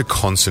such a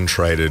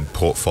concentrated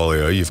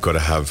portfolio, you've got to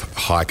have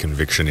high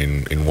conviction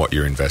in what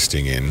you're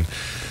investing in.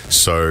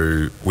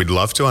 So we'd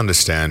love to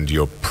understand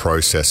your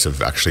process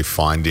of actually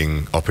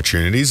finding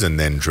opportunities and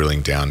then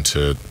drilling down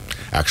to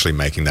actually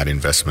making that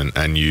investment.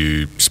 And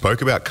you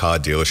spoke about car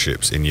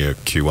dealerships in your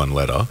Q1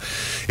 letter.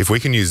 If we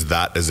can use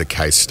that as a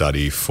case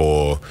study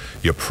for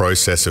your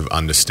process of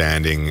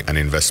understanding an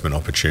investment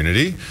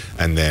opportunity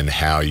and then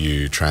how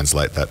you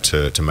translate that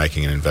to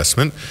making an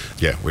investment,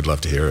 yeah, we'd love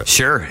to hear it.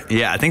 Sure.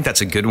 Yeah, I think that's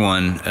a good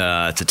one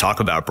to talk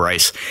about,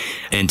 Bryce.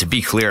 And to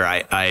be clear,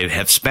 I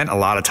have spent a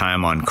lot of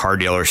time on car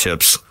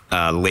dealerships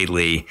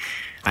lately.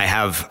 I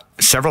have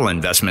several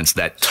investments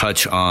that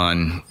touch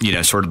on,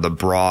 sort of the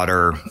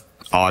broader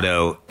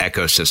auto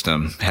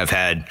ecosystem, have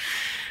had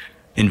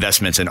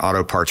investments in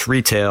auto parts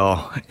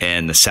retail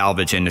and the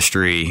salvage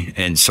industry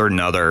and certain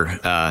other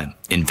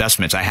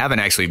investments. I haven't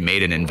actually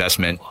made an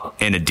investment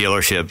in a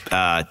dealership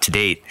to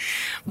date,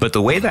 but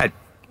the way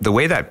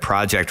that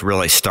project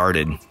really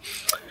started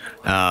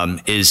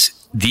is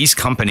these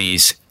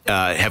companies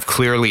have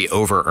clearly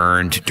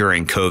over-earned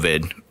during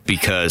COVID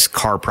because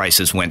car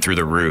prices went through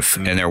the roof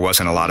and there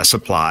wasn't a lot of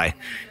supply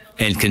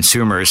and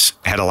consumers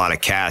had a lot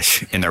of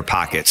cash in their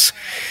pockets.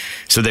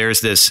 So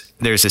there's this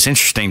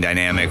interesting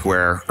dynamic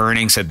where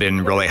earnings have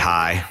been really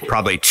high,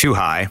 probably too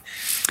high,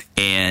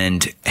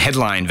 and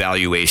headline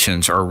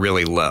valuations are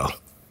really low.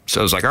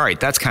 So I was like, all right,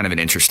 that's kind of an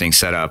interesting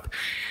setup.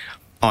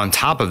 On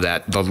top of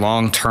that, the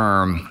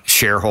long-term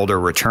shareholder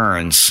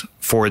returns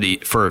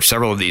for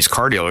several of these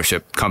car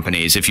dealership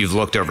companies, if you've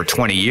looked over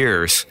 20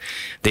 years,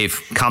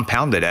 they've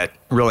compounded at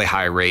really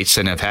high rates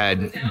and have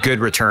had good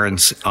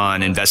returns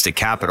on invested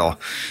capital.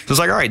 So it's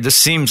like, all right, this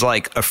seems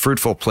like a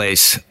fruitful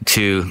place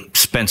to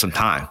spend some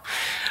time.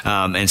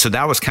 And so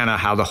that was kind of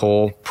how the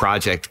whole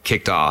project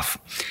kicked off.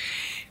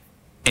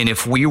 And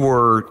if we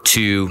were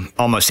to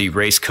almost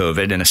erase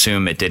COVID and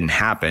assume it didn't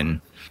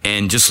happen,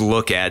 and just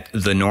look at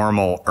the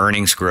normal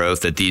earnings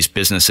growth that these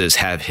businesses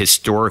have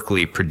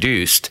historically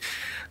produced,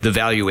 the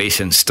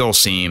valuations still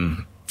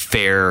seem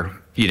fair,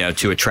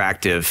 to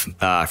attractive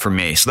for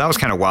me. So that was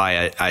kind of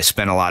why I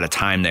spent a lot of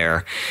time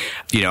there.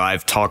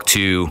 I've talked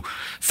to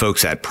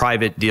folks at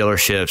private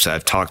dealerships.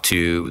 I've talked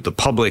to the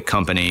public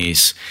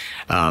companies.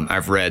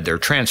 I've read their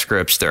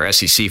transcripts, their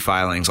SEC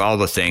filings, all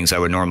the things I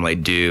would normally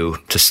do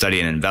to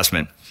study an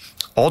investment.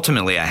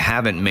 Ultimately, I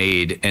haven't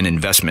made an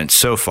investment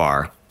so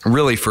far,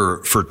 really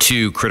for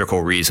two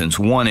critical reasons.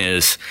 One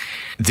is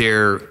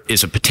there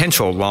is a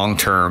potential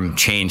long-term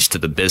change to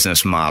the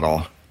business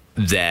model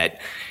that,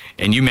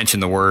 and you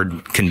mentioned the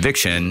word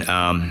conviction,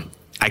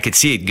 I could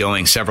see it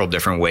going several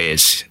different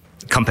ways.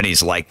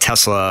 Companies like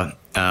Tesla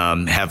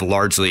have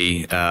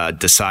largely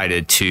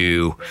decided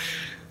to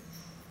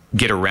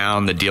get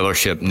around the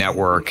dealership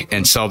network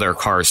and sell their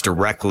cars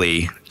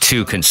directly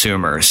to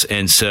consumers.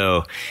 And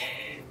so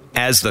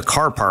as the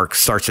car park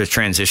starts to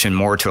transition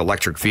more to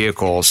electric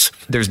vehicles,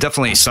 there's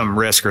definitely some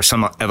risk or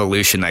some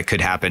evolution that could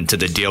happen to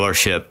the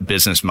dealership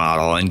business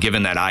model. And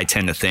given that I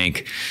tend to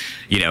think,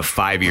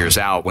 5 years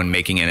out when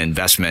making an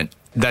investment,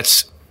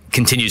 that's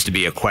continues to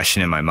be a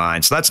question in my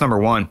mind. So that's number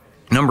one.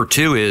 Number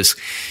two is,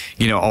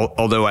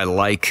 although I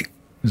like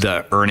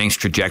the earnings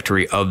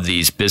trajectory of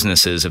these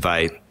businesses, if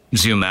I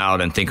zoom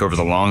out and think over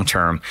the long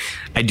term,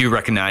 I do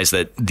recognize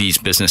that these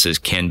businesses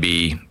can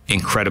be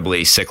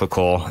incredibly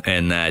cyclical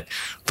and that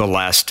the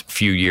last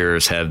few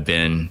years have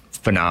been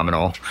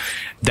phenomenal.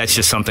 That's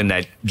just something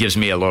that gives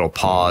me a little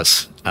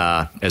pause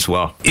as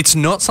well. It's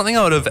not something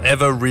I would have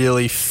ever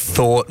really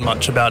thought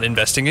much about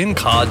investing in,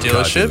 car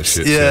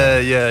dealerships.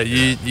 Yeah.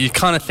 You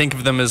kind of think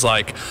of them as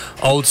like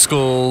old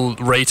school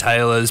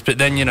retailers, but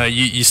then,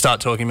 you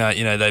start talking about,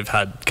 they've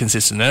had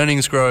consistent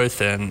earnings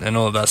growth and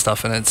all of that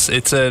stuff. And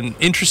it's an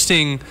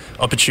interesting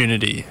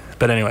opportunity.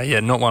 But anyway,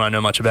 not one I know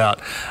much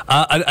about.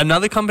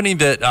 Another company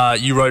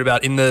that you wrote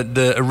about in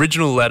the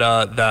original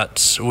letter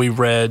that we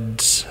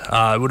read,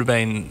 it would have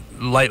been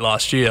late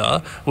last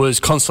year,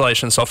 was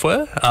Constellation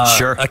Software.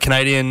 Sure. A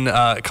Canadian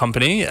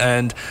company,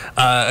 and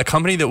a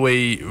company that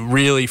we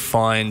really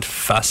find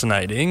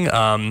fascinating.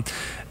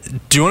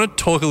 Do you want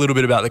to talk a little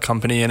bit about the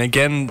company, and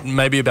again,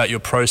 maybe about your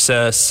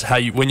process,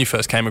 when you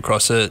first came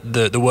across it,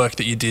 the work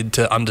that you did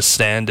to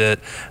understand it,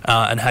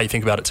 and how you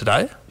think about it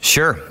today?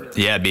 Sure.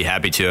 Yeah, I'd be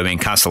happy to. I mean,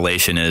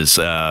 Constellation is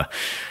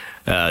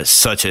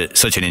such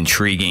an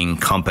intriguing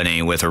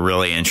company with a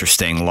really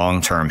interesting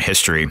long-term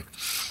history.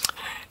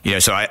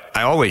 So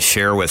I always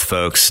share with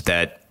folks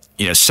that,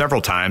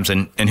 several times,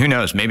 and who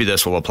knows, maybe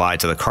this will apply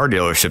to the car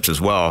dealerships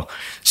as well.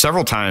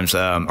 Several times,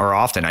 or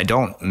often, I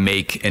don't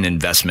make an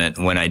investment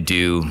when I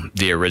do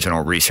the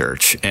original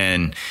research.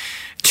 And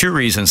two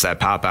reasons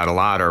that pop out a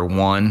lot are,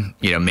 one,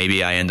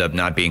 maybe I end up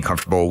not being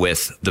comfortable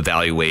with the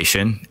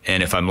valuation.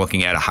 And if I'm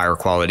looking at a higher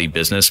quality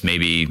business,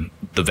 maybe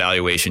the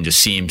valuation just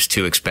seems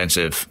too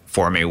expensive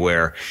for me,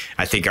 where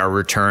I think our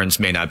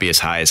returns may not be as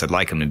high as I'd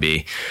like them to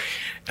be.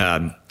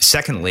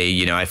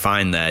 Secondly, I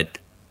find that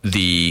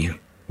the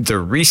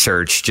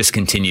research just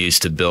continues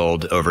to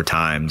build over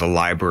time. The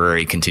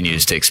library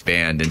continues to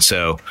expand. And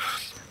so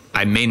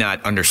I may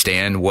not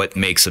understand what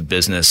makes a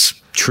business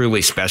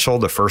truly special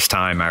the first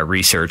time I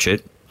research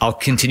it. I'll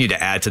continue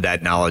to add to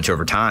that knowledge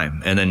over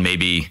time. And then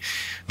maybe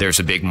there's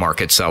a big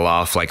market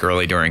sell-off like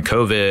early during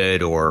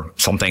COVID, or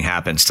something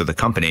happens to the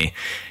company.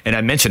 And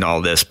I mention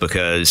all this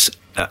because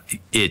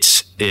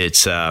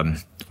it's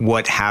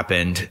what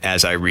happened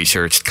as I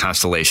researched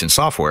Constellation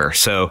Software.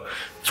 So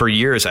for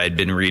years, I had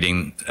been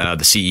reading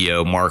the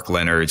CEO, Mark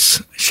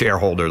Leonard's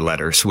shareholder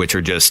letters, which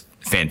are just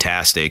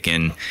fantastic.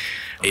 And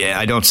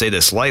I don't say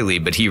this lightly,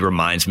 but he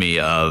reminds me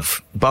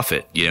of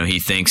Buffett. He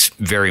thinks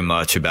very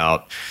much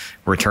about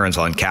returns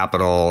on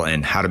capital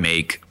and how to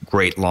make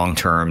great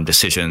long-term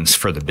decisions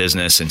for the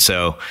business. And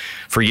so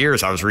for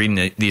years, I was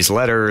reading these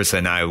letters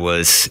and I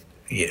was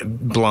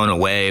blown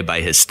away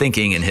by his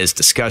thinking and his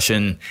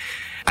discussion.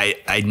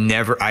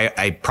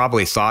 I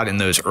probably thought in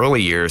those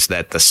early years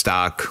that the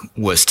stock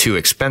was too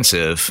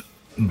expensive,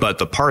 but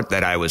the part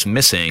that I was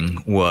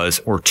missing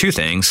were two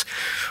things.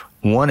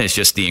 One is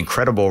just the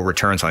incredible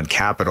returns on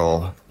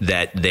capital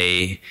that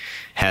they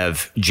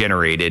have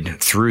generated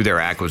through their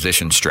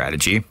acquisition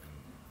strategy.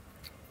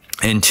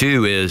 And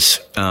two is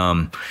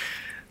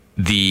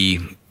the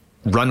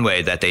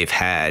runway that they've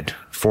had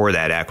for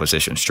that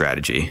acquisition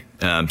strategy.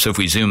 So if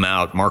we zoom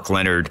out, Mark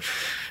Leonard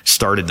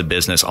started the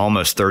business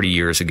almost 30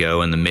 years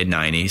ago in the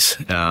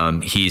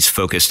mid-90s. He's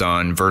focused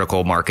on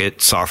vertical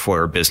market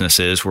software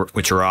businesses,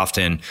 which are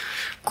often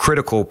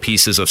critical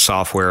pieces of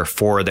software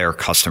for their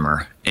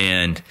customer.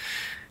 And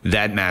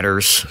that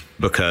matters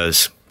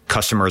because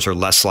customers are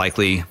less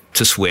likely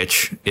to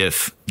switch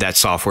if that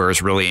software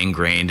is really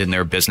ingrained in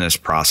their business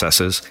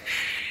processes.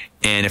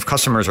 And if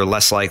customers are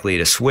less likely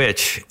to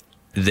switch,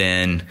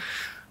 then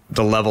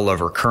the level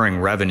of recurring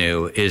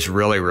revenue is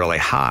really, really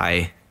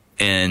high.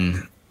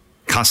 And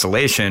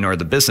Constellation, or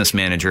the business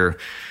manager,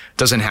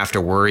 doesn't have to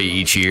worry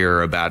each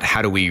year about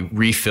how do we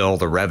refill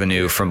the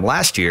revenue from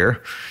last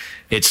year.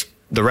 It's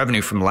the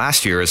revenue from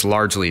last year is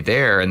largely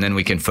there, and then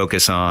we can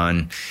focus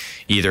on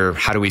either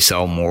how do we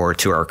sell more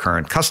to our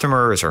current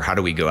customers, or how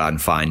do we go out and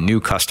find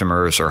new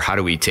customers, or how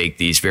do we take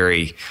these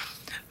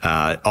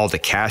all the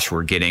cash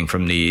we're getting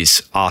from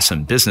these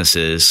awesome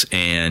businesses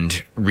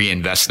and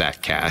reinvest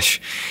that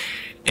cash.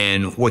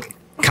 And what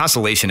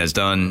Constellation has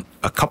done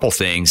a couple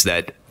things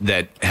that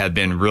have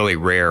been really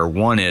rare.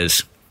 One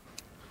is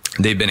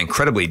they've been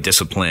incredibly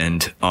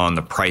disciplined on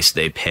the price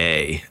they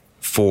pay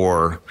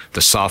for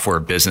the software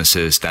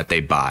businesses that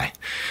they buy.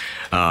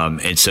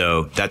 And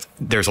so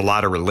there's a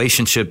lot of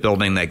relationship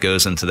building that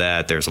goes into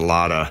that. There's a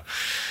lot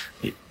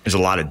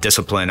of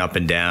discipline up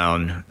and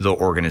down the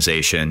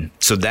organization.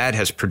 So that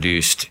has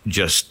produced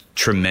just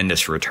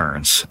tremendous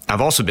returns.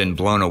 I've also been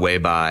blown away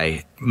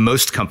by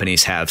most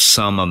companies have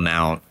some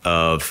amount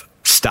of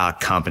stock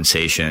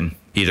compensation,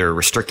 either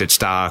restricted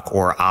stock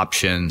or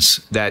options,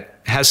 that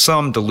has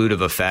some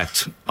dilutive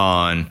effect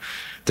on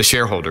the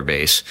shareholder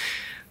base.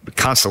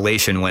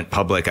 Constellation went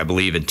public, I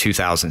believe, in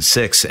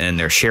 2006, and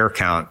their share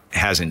count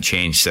hasn't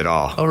changed at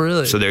all. Oh,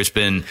 really? So there's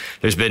been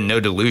no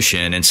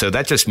dilution, and so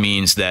that just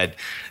means that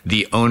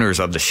the owners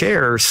of the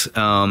shares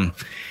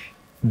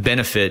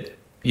benefit.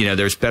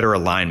 There's better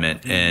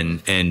alignment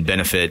and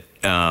benefit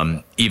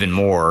even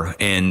more,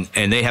 and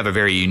they have a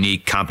very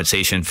unique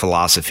compensation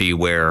philosophy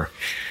where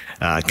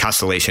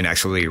Constellation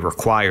actually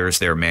requires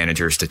their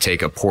managers to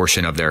take a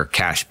portion of their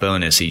cash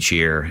bonus each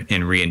year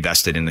and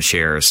reinvest it in the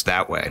shares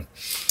that way.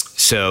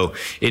 So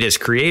it has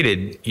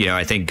created,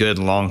 I think, good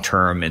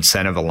long-term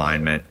incentive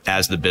alignment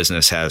as the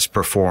business has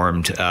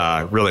performed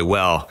really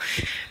well.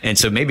 And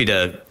so maybe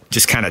to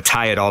just kind of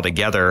tie it all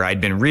together,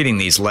 I'd been reading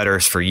these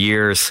letters for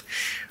years.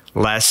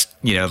 Last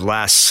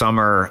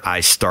summer, I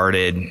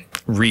started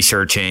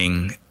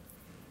researching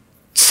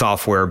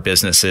software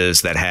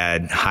businesses that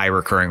had high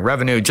recurring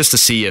revenue, just to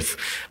see if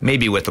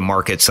maybe with the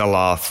market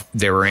sell-off,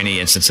 there were any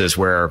instances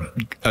where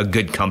a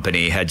good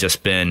company had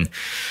just been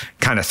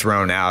kind of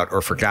thrown out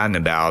or forgotten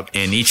about.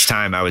 And each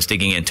time I was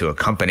digging into a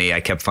company,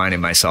 I kept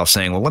finding myself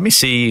saying, well, let me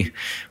see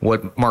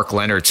what Mark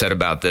Leonard said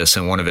about this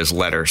in one of his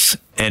letters.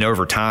 And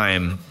over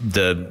time,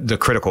 the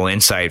critical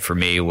insight for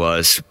me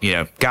was,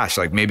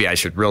 maybe I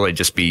should really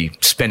just be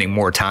spending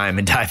more time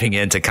and diving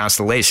into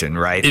Constellation,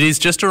 right? It is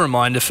just a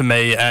reminder for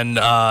me, and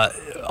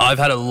I've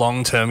had a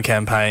long-term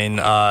campaign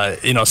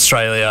in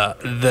Australia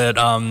that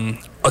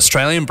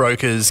Australian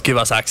brokers give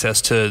us access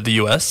to the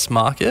US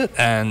market,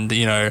 and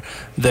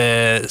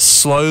they're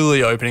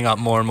slowly opening up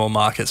more and more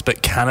markets.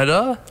 But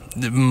Canada,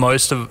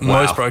 most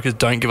brokers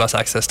don't give us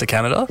access to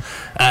Canada.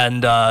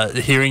 And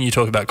hearing you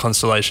talk about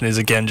Constellation is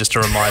again just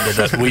a reminder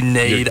that we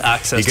need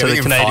access to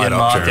the Canadian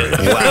market.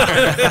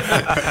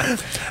 Wow.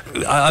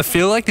 I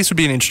feel like this would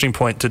be an interesting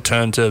point to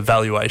turn to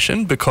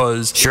valuation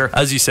because,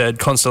 as you said,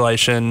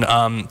 Constellation,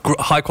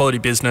 high quality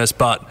business,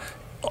 but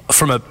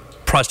from a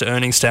price to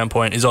earnings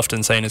standpoint is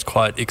often seen as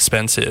quite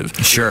expensive.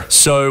 Sure.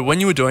 So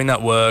when you were doing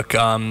that work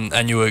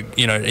and you were,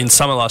 in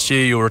summer last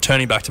year, you were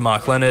returning back to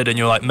Mark Leonard and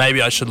you were like,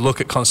 maybe I should look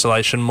at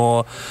Constellation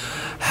more.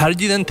 How did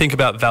you then think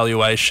about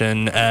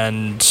valuation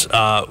and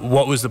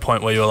what was the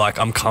point where you were like,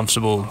 I'm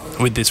comfortable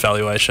with this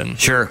valuation?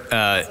 Sure.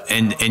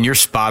 And you're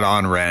spot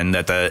on, Ren,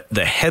 that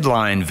the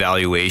headline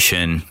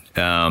valuation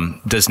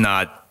does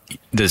not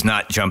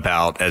jump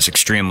out as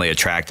extremely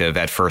attractive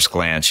at first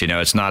glance.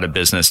 It's not a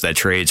business that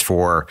trades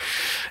for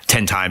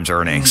 10 times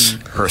earnings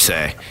per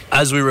se.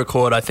 As we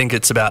record, I think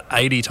it's about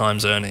 80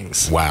 times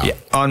earnings. Wow. Yeah.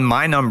 On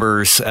my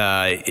numbers,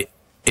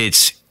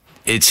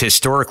 it's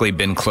historically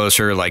been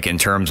closer, like in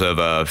terms of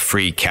a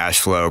free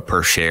cash flow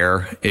per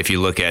share. If you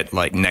look at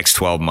like next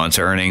 12 months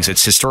earnings,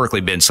 it's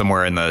historically been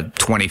somewhere in the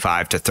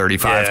 25 to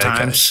 35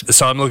 times. Okay.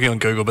 So I'm looking on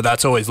Google, but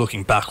that's always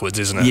looking backwards,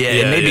 isn't it? Yeah,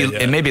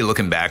 it may be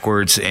looking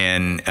backwards.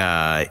 And,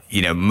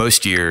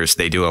 most years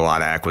they do a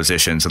lot of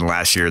acquisitions, and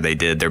last year they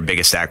did their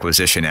biggest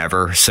acquisition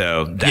ever.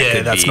 So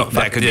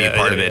that could be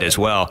part of it as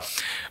well.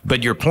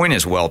 But your point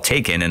is well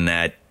taken in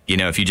that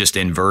if you just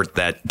invert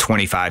that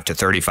 25 to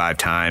 35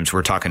 times,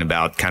 we're talking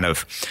about kind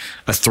of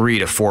a 3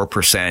 to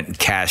 4%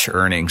 cash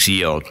earnings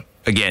yield.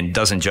 Again,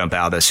 doesn't jump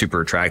out as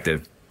super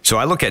attractive. So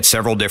I look at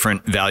several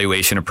different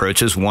valuation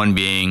approaches, one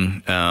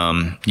being,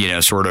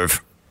 sort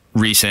of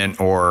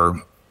recent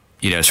or,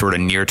 sort of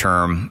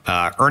near-term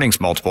earnings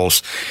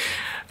multiples.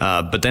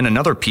 But then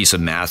another piece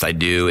of math I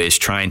do is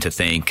trying to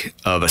think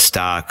of a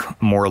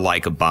stock more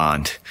like a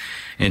bond.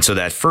 And so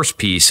that first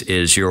piece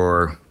is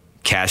your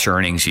cash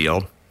earnings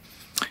yield.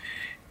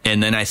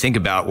 And then I think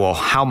about, well,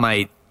 how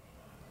might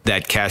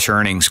that cash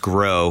earnings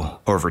grow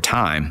over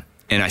time?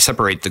 And I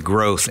separate the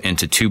growth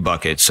into two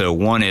buckets. So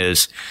one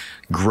is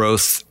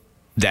growth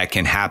that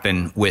can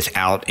happen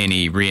without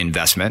any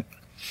reinvestment.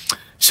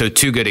 So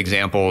two good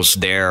examples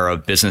there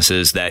of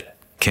businesses that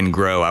can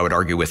grow, I would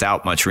argue,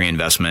 without much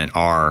reinvestment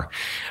are,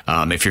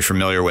 if you're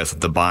familiar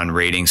with the bond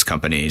ratings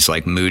companies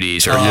like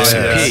Moody's or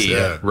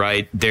S&P,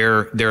 right?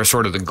 They're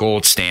sort of the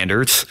gold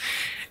standards.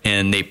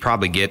 And they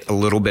probably get a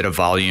little bit of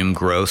volume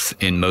growth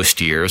in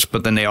most years,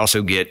 but then they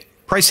also get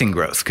pricing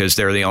growth because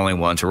they're the only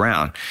ones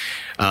around.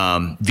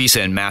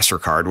 Visa and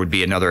MasterCard would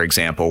be another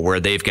example where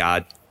they've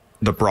got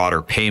the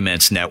broader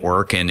payments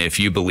network. And if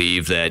you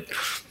believe that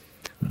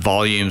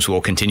volumes will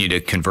continue to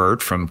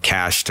convert from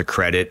cash to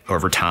credit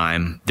over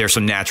time, there's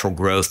some natural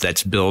growth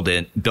that's built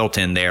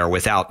in there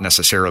without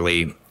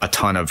necessarily a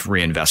ton of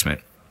reinvestment.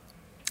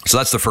 So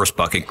that's the first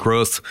bucket,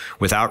 growth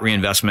without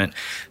reinvestment.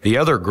 The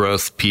other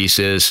growth piece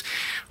is,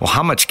 well,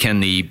 how much can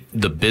the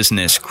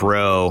business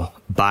grow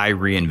by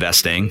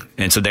reinvesting?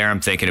 And so there I'm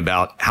thinking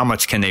about how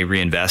much can they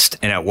reinvest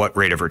and at what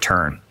rate of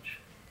return?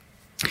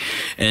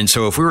 And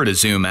so if we were to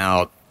zoom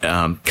out,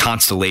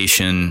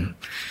 Constellation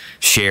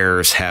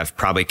shares have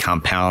probably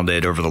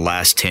compounded over the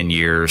last 10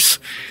 years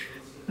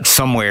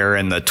somewhere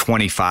in the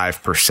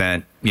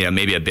 25%,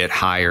 maybe a bit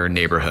higher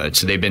neighborhood.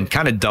 So they've been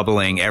kind of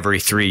doubling every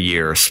 3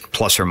 years,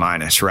 plus or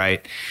minus,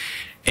 right?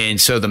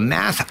 And so the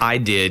math I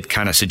did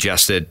kind of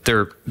suggested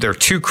there are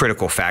two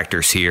critical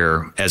factors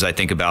here as I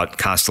think about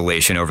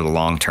Constellation over the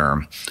long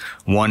term.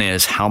 One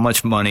is how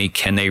much money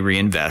can they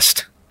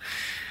reinvest,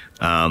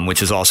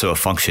 which is also a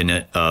function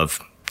of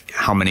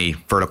how many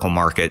vertical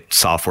market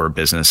software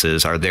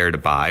businesses are there to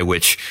buy,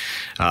 which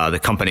the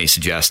company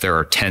suggests there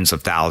are tens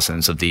of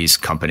thousands of these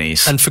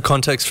companies. And for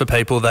context for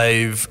people,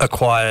 they've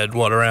acquired,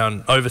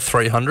 around over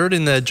 300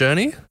 in their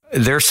journey?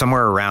 They're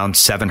somewhere around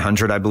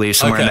 700, I believe,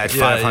 somewhere in that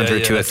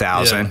 500 to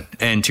 1,000. Yeah.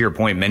 And to your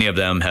point, many of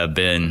them have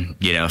been,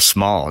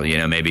 small,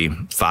 maybe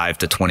 $5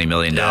 to $20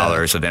 million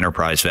of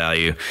enterprise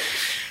value.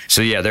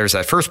 So there's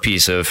that first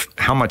piece of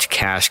how much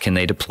cash can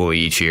they deploy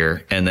each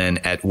year? And then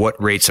at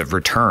what rates of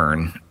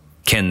return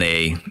can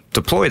they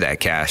deploy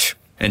that cash?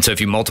 And so if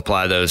you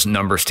multiply those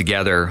numbers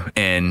together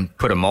and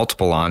put a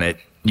multiple on it,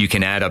 you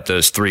can add up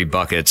those three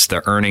buckets,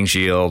 the earnings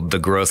yield, the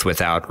growth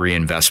without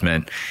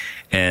reinvestment,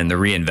 and the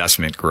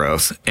reinvestment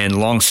growth. And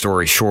long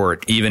story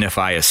short, even if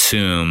I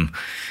assume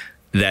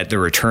that the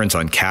returns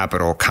on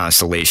capital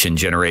Constellation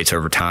generates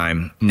over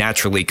time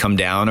naturally come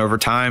down over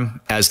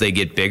time as they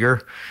get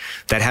bigger,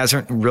 that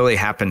hasn't really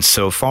happened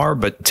so far.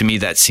 But to me,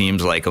 that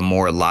seems like a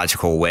more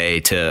logical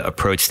way to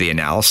approach the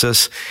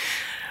analysis.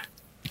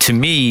 To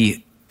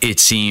me, it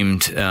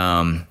seemed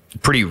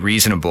pretty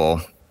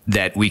reasonable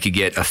that we could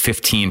get a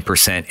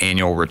 15%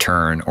 annual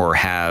return or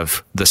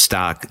have the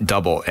stock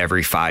double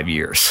every 5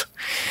 years.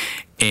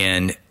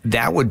 And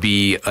that would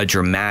be a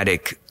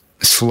dramatic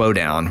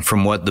slowdown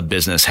from what the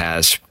business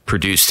has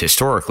produced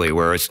historically,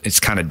 where it's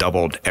kind of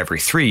doubled every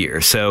 3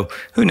 years. So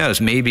who knows,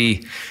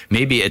 maybe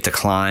it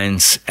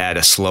declines at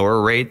a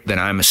slower rate than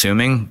I'm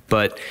assuming,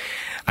 but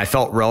I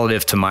felt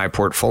relative to my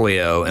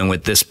portfolio, and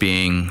with this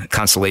being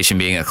Constellation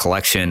being a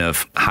collection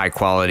of high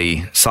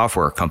quality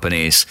software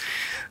companies,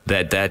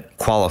 that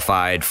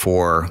qualified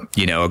for,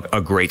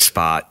 a great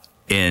spot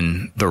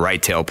in the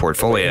right tail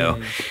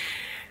portfolio.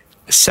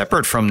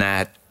 Separate from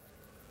that,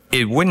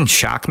 it wouldn't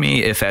shock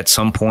me if at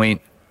some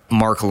point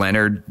Mark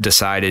Leonard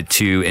decided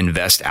to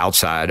invest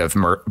outside of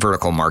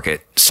vertical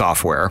market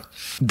software.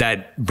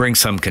 That brings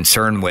some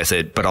concern with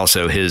it, but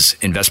also his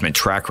investment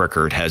track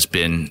record has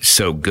been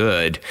so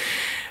good.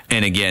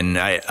 And again,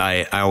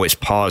 I always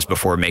pause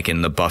before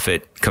making the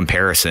Buffett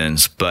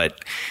comparisons,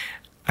 but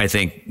I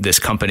think this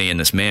company and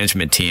this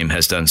management team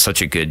has done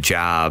such a good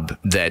job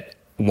that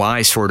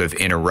why sort of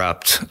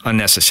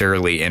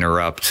unnecessarily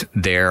interrupt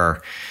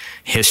their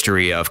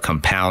history of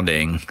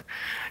compounding?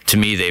 To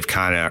me, they've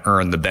kind of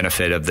earned the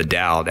benefit of the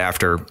doubt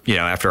after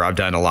I've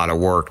done a lot of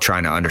work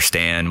trying to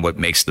understand what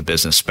makes the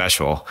business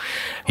special.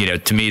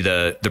 To me,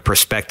 the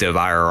prospective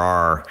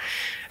IRR,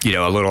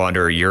 a little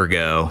under a year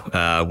ago,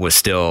 was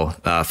still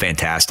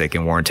fantastic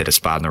and warranted a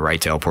spot in the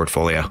right tail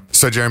portfolio.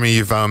 So, Jeremy,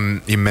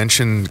 you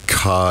mentioned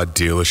car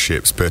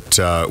dealerships,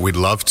 but we'd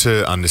love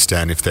to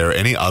understand if there are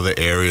any other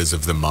areas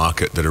of the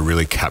market that are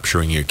really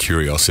capturing your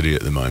curiosity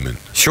at the moment.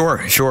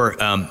 Sure.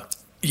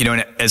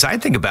 And as I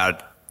think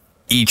about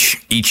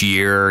each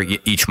year,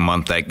 each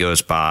month that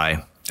goes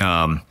by,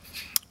 and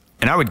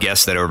I would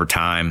guess that over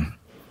time,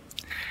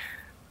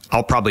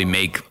 I'll probably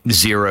make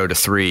 0 to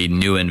 3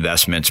 new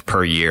investments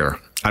per year.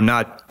 I'm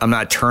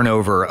not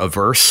turnover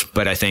averse,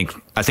 but I think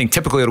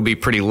typically it'll be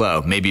pretty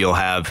low. Maybe you'll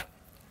have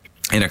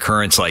an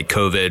occurrence like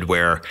COVID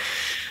where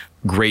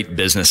great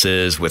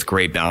businesses with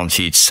great balance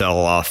sheets sell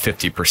off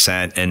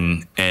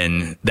 50%,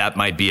 and that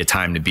might be a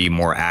time to be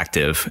more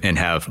active and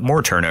have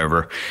more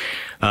turnover.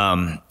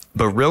 But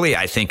really,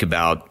 I think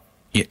about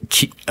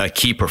a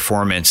key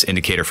performance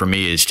indicator for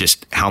me is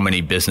just how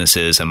many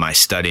businesses am I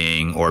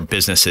studying, or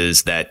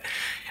businesses that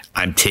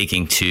I'm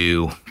taking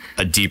to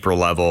a deeper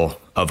level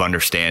of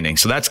understanding.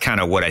 So that's kind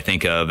of what I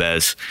think of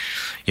as,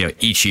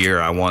 each year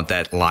I want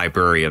that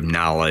library of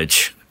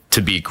knowledge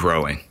to be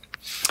growing.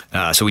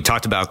 So we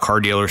talked about car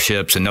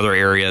dealerships. Another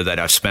area that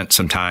I've spent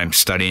some time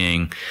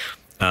studying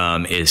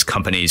is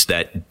companies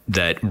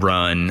that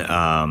run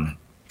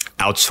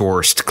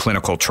outsourced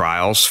clinical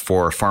trials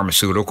for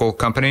pharmaceutical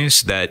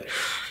companies that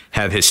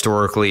have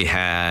historically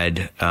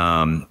had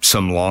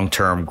some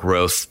long-term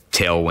growth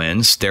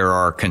tailwinds. There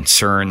are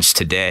concerns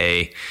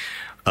today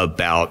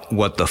about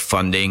what the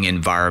funding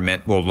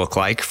environment will look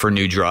like for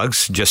new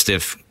drugs. Just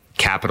if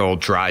capital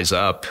dries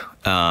up,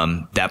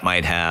 that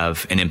might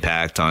have an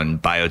impact on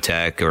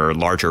biotech or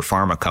larger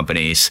pharma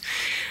companies.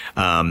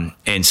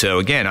 And so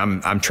again,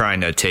 I'm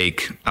trying to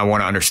I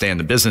want to understand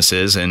the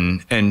businesses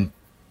and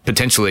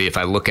potentially, if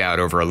I look out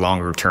over a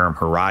longer term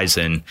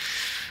horizon,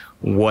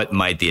 what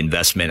might the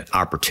investment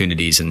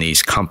opportunities in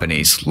these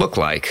companies look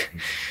like?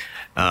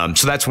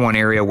 So that's one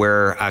area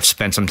where I've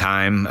spent some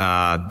time.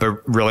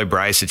 But really,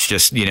 Bryce, it's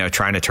just,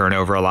 trying to turn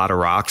over a lot of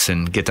rocks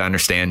and get to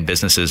understand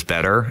businesses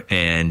better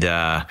and,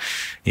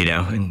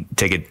 and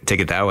take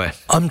it that way.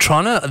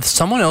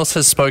 Someone else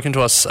has spoken to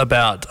us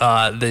about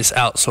this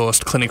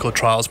outsourced clinical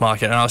trials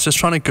market, and I was just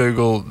trying to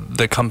Google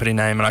the company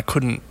name and I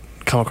couldn't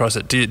come across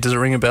it. Does it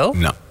ring a bell?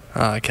 No.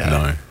 Oh, okay.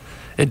 No.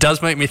 It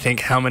does make me think,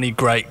 how many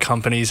great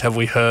companies have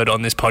we heard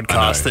on this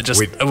podcast that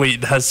just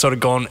has sort of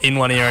gone in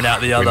one ear and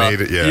out the other? We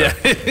need it,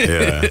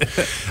 yeah.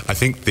 I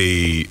think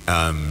the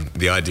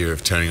idea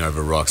of turning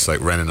over rocks, like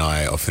Ren and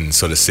I often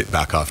sort of sit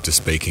back after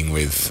speaking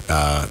with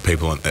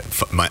people,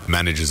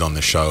 managers on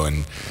the show,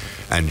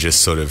 and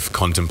just sort of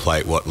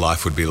contemplate what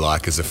life would be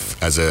like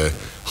as a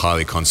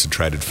highly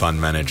concentrated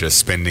fund manager,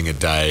 spending a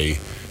day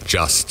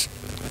just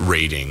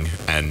reading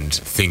and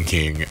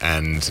thinking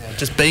and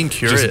just being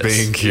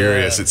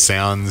curious. It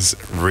sounds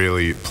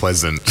really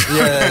pleasant.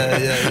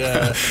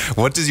 Yeah.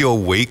 What does your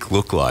week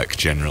look like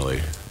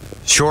generally?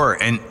 Sure.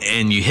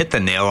 And you hit the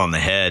nail on the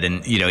head.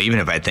 And, even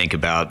if I think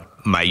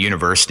about my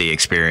university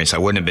experience, I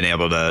wouldn't have been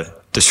able to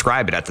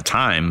describe it at the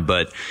time,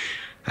 but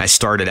I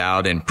started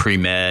out in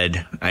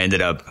pre-med. I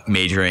ended up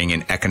majoring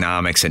in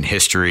economics and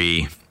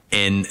history.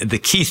 And the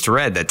key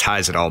thread that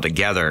ties it all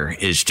together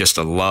is just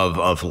a love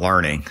of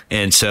learning.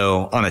 And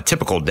so on a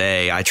typical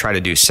day, I try to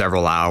do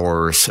several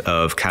hours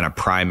of kind of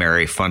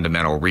primary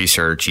fundamental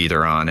research,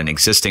 either on an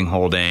existing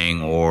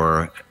holding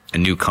or a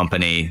new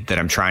company that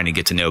I'm trying to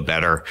get to know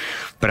better.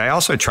 But I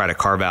also try to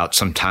carve out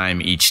some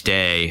time each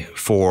day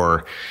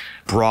for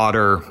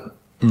broader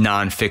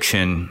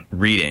nonfiction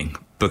reading,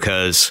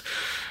 because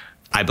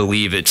I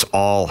believe it's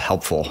all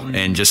helpful.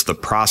 And just the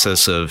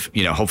process of,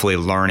 hopefully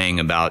learning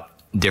about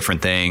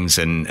different things.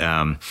 And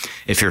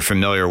if you're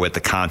familiar with the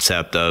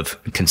concept of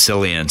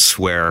consilience,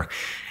 where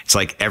it's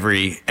like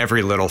every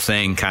little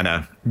thing kind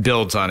of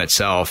builds on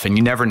itself, and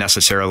you never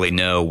necessarily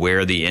know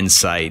where the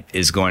insight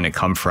is going to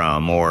come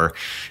from. Or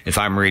if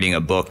I'm reading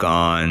a book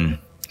on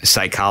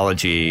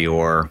psychology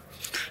or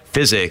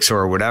physics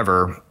or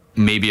whatever,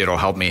 maybe it'll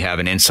help me have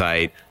an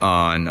insight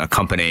on a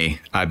company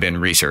I've been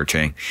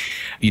researching.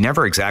 You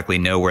never exactly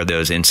know where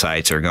those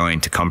insights are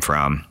going to come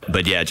from.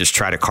 But yeah, just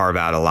try to carve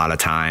out a lot of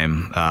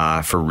time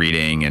for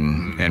reading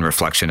and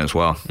reflection as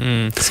well.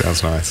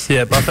 Sounds nice.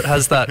 Yeah, Buffett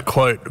has that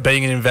quote,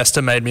 being an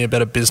investor made me a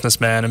better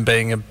businessman, and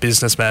being a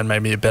businessman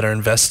made me a better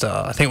investor.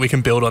 I think we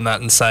can build on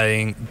that and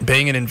saying,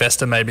 being an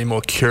investor made me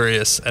more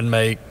curious, and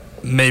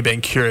me being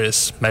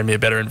curious made me a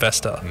better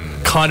investor.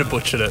 Kind of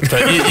butchered it,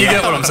 but you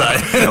get what I'm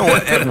saying.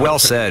 No, well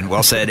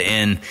said.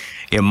 And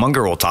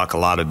Munger will talk a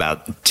lot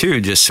about too,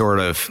 just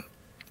sort of,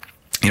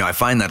 I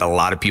find that a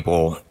lot of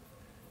people,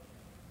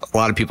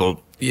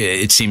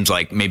 it seems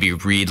like maybe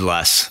read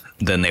less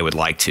than they would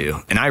like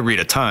to. And I read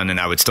a ton, and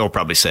I would still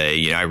probably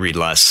say, I read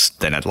less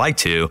than I'd like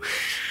to.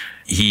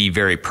 He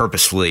very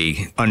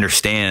purposefully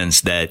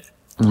understands that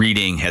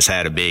reading has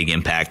had a big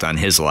impact on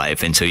his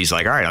life. And so he's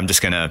like, all right, I'm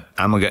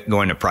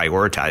going to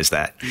prioritize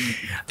that.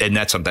 And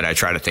that's something I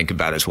try to think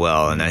about as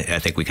well. And I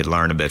think we could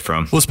learn a bit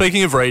from. Well,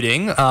 speaking of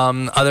reading,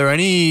 are there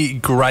any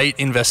great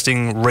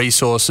investing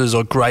resources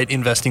or great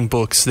investing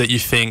books that you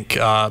think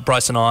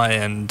Bryce and I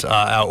and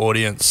our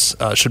audience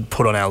should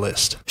put on our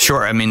list?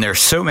 Sure. I mean,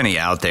 there's so many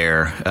out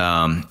there.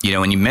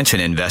 When you mention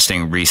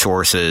investing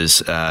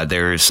resources,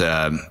 there's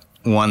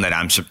one that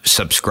I'm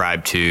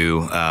subscribed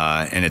to,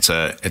 and it's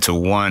a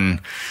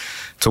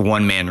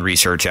one-man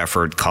research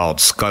effort called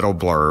Scuttle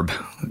Blurb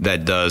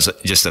that does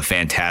just a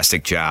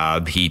fantastic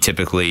job. He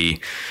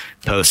typically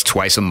posts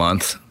twice a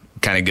month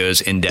kind of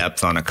goes in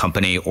depth on a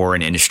company or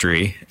an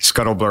industry.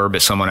 Scuttleblurb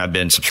is someone I've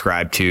been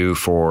subscribed to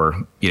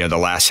for, the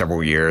last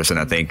several years, and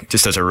I think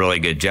just does a really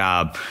good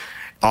job.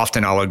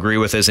 Often I'll agree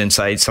with his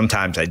insights.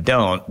 Sometimes I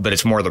don't, but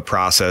it's more the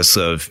process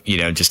of,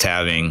 just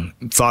having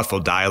thoughtful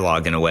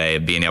dialogue in a way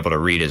of being able to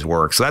read his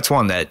work. So that's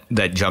one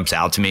that jumps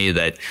out to me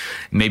that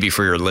maybe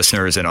for your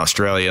listeners in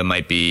Australia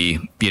might be,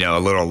 a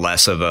little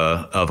less of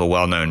a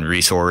well-known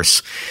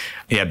resource.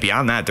 Yeah.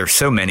 Beyond that, there's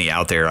so many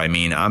out there. I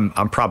mean,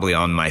 I'm probably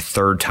on my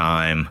third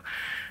time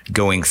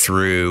going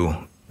through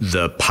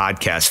the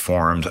podcast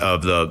forums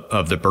of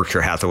the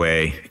Berkshire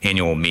Hathaway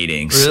annual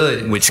meetings,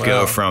 really? Which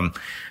go from,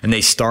 and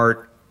they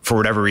start, for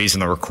whatever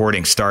reason, the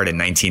recordings start in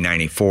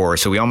 1994.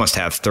 So we almost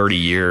have 30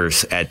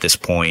 years at this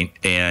point.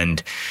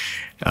 And,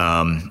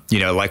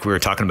 like we were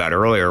talking about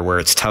earlier, where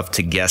it's tough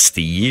to guess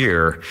the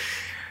year,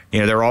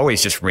 there are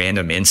always just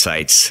random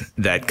insights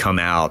that come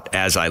out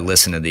as I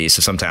listen to these.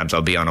 So sometimes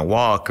I'll be on a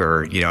walk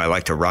or, I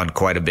like to run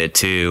quite a bit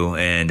too.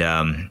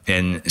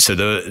 And so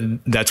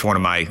that's one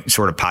of my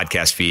sort of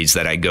podcast feeds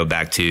that I go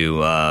back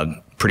to,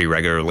 pretty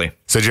regularly.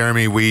 So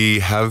Jeremy, we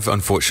have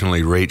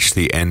unfortunately reached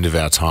the end of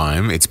our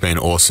time. It's been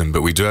awesome,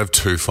 but we do have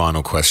two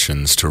final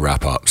questions to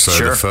wrap up. So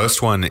Sure. The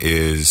first one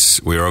is,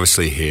 we're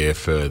obviously here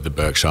for the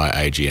Berkshire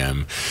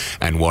AGM,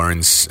 and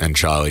Warren and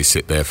Charlie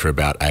sit there for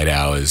about 8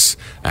 hours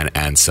and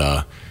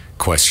answer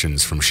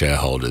questions from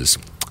shareholders.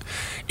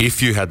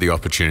 If you had the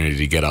opportunity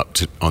to get up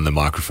on the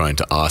microphone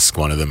to ask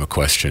one of them a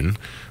question,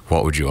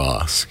 what would you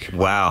ask?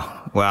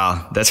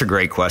 Wow, that's a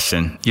great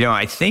question.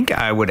 I think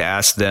I would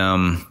ask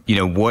them,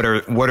 what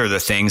are the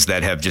things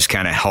that have just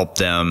kind of helped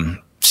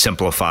them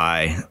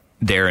simplify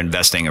their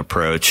investing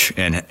approach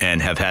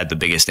and have had the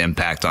biggest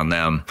impact on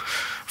them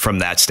from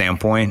that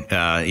standpoint.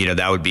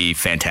 That would be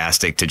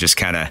fantastic to just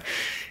kind of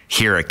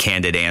hear a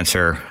candid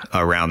answer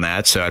around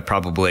that. So I'd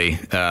probably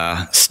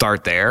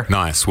start there.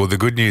 Nice. Well, the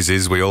good news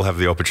is we all have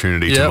the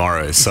opportunity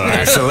tomorrow. So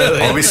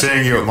Absolutely. I'll be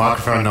seeing you at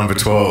microphone number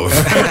 12.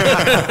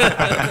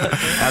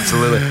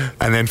 Absolutely.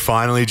 And then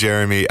finally,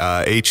 Jeremy,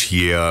 each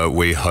year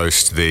we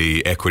host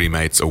the Equity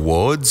Mates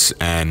Awards,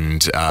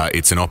 and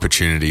it's an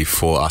opportunity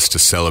for us to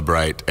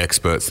celebrate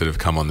experts that have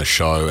come on the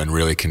show and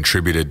really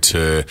contributed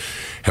to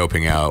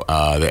helping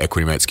the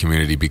Equity Mates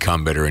community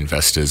become better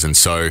investors. And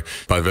so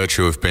by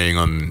virtue of being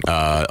on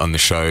the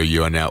show,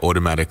 you are now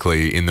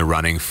automatically in the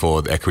running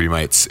for the Equity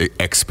Mates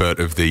Expert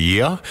of the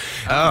Year.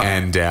 Oh.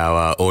 And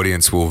our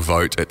audience will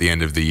vote at the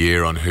end of the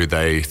year on who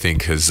they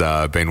think has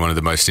been one of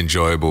the most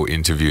enjoyable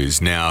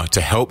interviews. Now,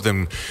 to help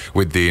them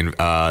with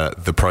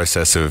the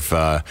process of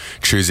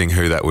choosing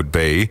who that would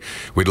be,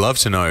 we'd love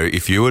to know,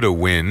 if you were to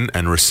win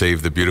and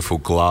receive the beautiful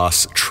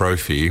glass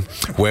trophy,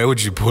 where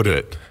would you put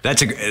it?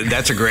 That's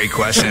a great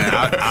question.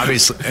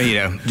 Obviously,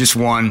 just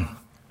one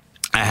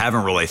I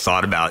haven't really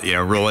thought about,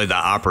 really the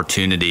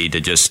opportunity to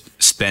just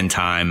spend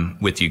time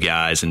with you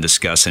guys and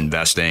discuss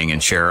investing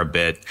and share a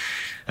bit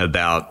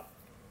about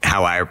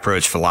how I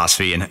approach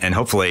philosophy and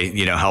hopefully,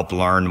 help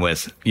learn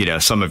with,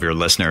 some of your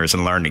listeners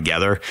and learn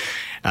together.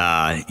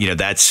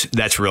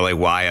 That's really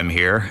why I'm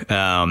here.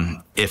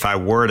 If I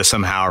were to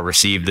somehow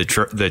receive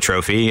the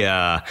trophy,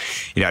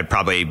 I'd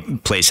probably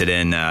place it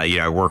in,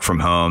 I work from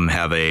home,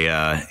 have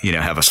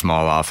a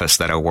small office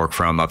that I work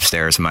from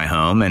upstairs in my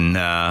home, and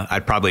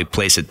I'd probably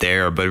place it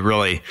there. But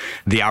really,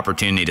 the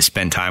opportunity to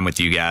spend time with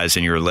you guys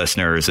and your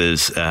listeners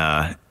is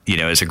a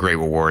great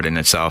reward in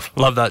itself.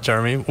 Love that,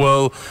 Jeremy.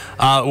 Well,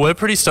 we're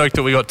pretty stoked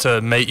that we got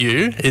to meet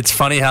you. It's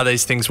funny how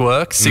these things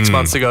work. 6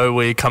 months ago,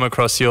 we come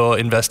across your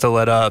investor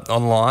letter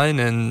online,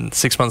 and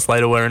 6 months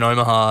later, we're in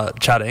Omaha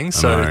chatting.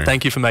 So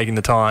thank you for making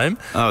the time.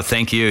 Oh,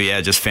 thank you.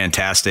 Yeah, just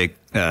fantastic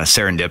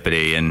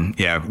serendipity, and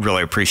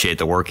really appreciate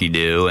the work you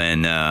do.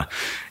 And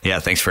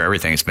thanks for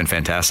everything. It's been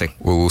fantastic.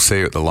 Well, we'll see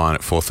you at the line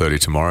at 4:30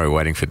 tomorrow,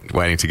 waiting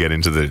to get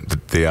into the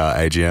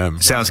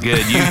AGM. Sounds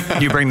good.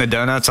 You bring the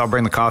donuts, I'll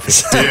bring the coffee.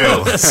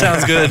 Deal.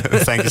 Sounds good.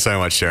 Thank you so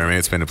much, Jeremy.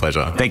 It's been a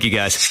pleasure. Thank you,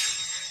 guys.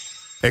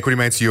 Equity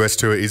Mates US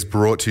Tour is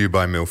brought to you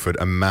by Milford.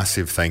 A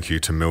massive thank you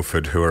to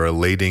Milford, who are a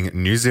leading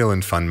New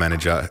Zealand fund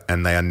manager,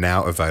 and they are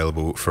now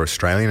available for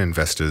Australian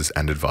investors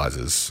and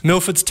advisors.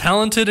 Milford's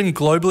talented and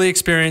globally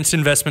experienced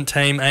investment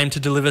team aim to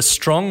deliver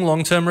strong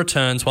long-term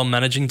returns while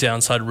managing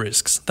downside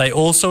risks. They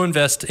also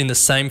invest in the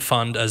same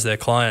fund as their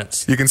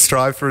clients. You can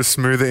strive for a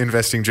smoother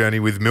investing journey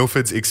with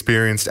Milford's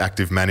experienced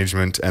active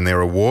management and their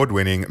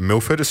award-winning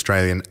Milford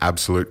Australian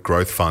Absolute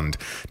Growth Fund,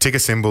 ticker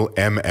symbol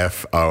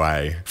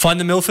MFOA. Find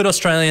the Milford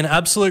Australian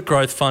Absolute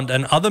Growth Fund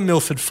and other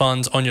Milford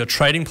funds on your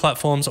trading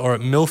platforms or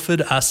at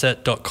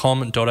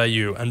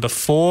milfordasset.com.au. And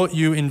before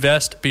you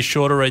invest, be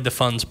sure to read the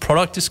fund's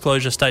product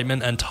disclosure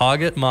statement and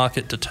target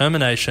market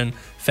determination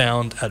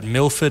found at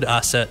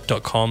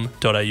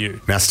milfordasset.com.au.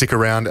 Now stick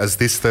around, as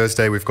this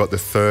Thursday we've got the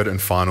third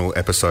and final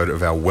episode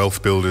of our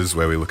Wealth Builders,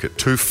 where we look at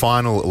two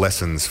final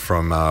lessons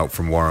from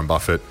Warren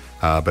Buffett.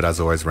 But as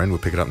always, Ren, we'll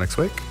pick it up next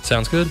week.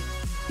 Sounds good.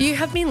 You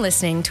have been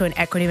listening to an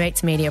Equity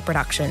Mates Media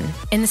production.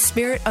 In the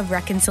spirit of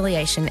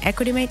reconciliation,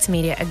 Equity Mates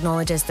Media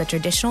acknowledges the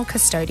traditional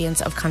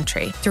custodians of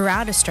country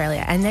throughout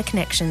Australia and their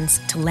connections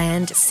to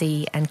land,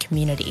 sea and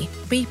community.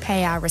 We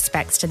pay our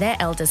respects to their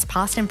elders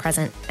past and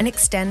present and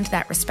extend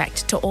that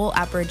respect to all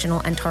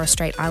Aboriginal and Torres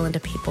Strait Islander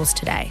peoples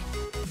today.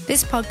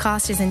 This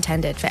podcast is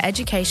intended for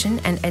education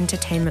and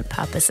entertainment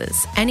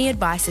purposes. Any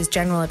advice is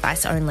general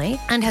advice only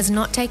and has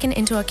not taken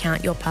into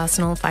account your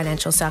personal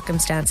financial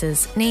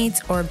circumstances,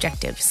 needs, or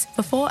objectives.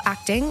 Before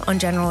acting on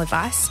general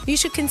advice, you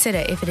should consider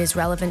if it is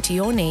relevant to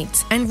your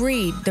needs and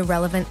read the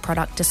relevant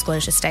product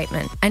disclosure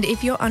statement. And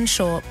if you're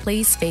unsure,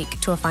 please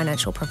speak to a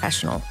financial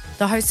professional.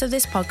 The hosts of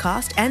this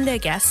podcast and their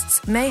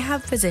guests may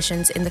have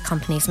positions in the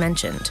companies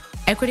mentioned.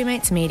 Equity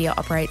Mates Media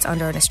operates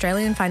under an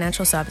Australian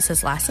Financial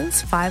Services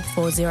Licence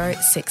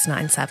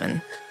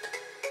 540697.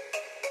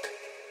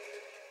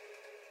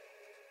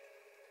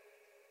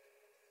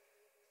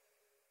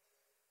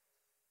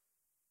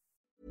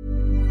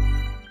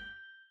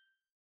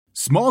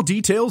 Small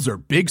details are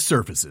big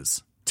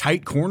surfaces.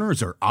 Tight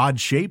corners are odd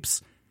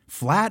shapes.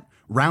 Flat,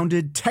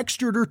 rounded,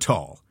 textured, or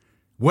tall.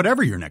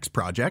 Whatever your next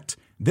project,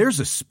 there's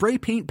a spray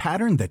paint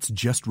pattern that's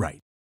just right.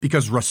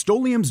 Because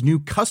Rust-Oleum's new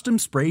Custom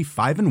Spray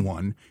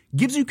 5-in-1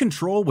 gives you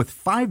control with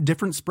 5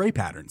 different spray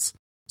patterns.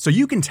 So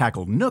you can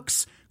tackle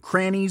nooks,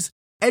 crannies,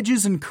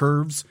 edges, and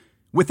curves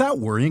without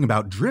worrying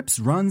about drips,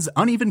 runs,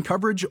 uneven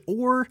coverage,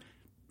 or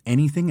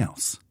anything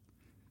else.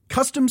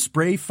 Custom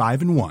Spray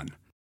 5-in-1.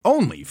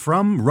 Only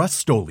from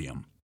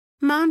Rust-Oleum.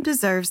 Mom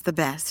deserves the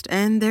best,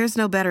 and there's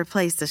no better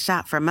place to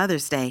shop for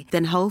Mother's Day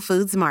than Whole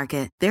Foods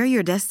Market. They're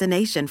your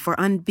destination for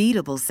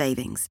unbeatable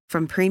savings,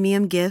 from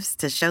premium gifts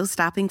to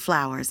show-stopping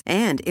flowers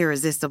and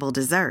irresistible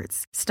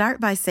desserts. Start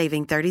by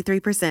saving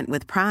 33%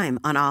 with Prime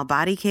on all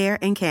body care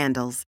and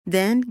candles.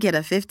 Then get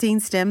a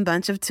 15-stem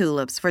bunch of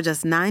tulips for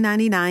just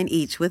 $9.99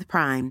 each with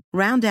Prime.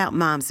 Round out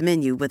Mom's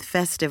menu with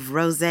festive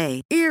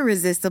rosé,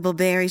 irresistible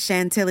berry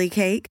chantilly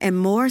cake, and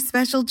more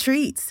special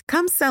treats.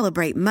 Come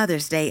celebrate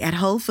Mother's Day at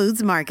Whole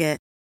Foods Market.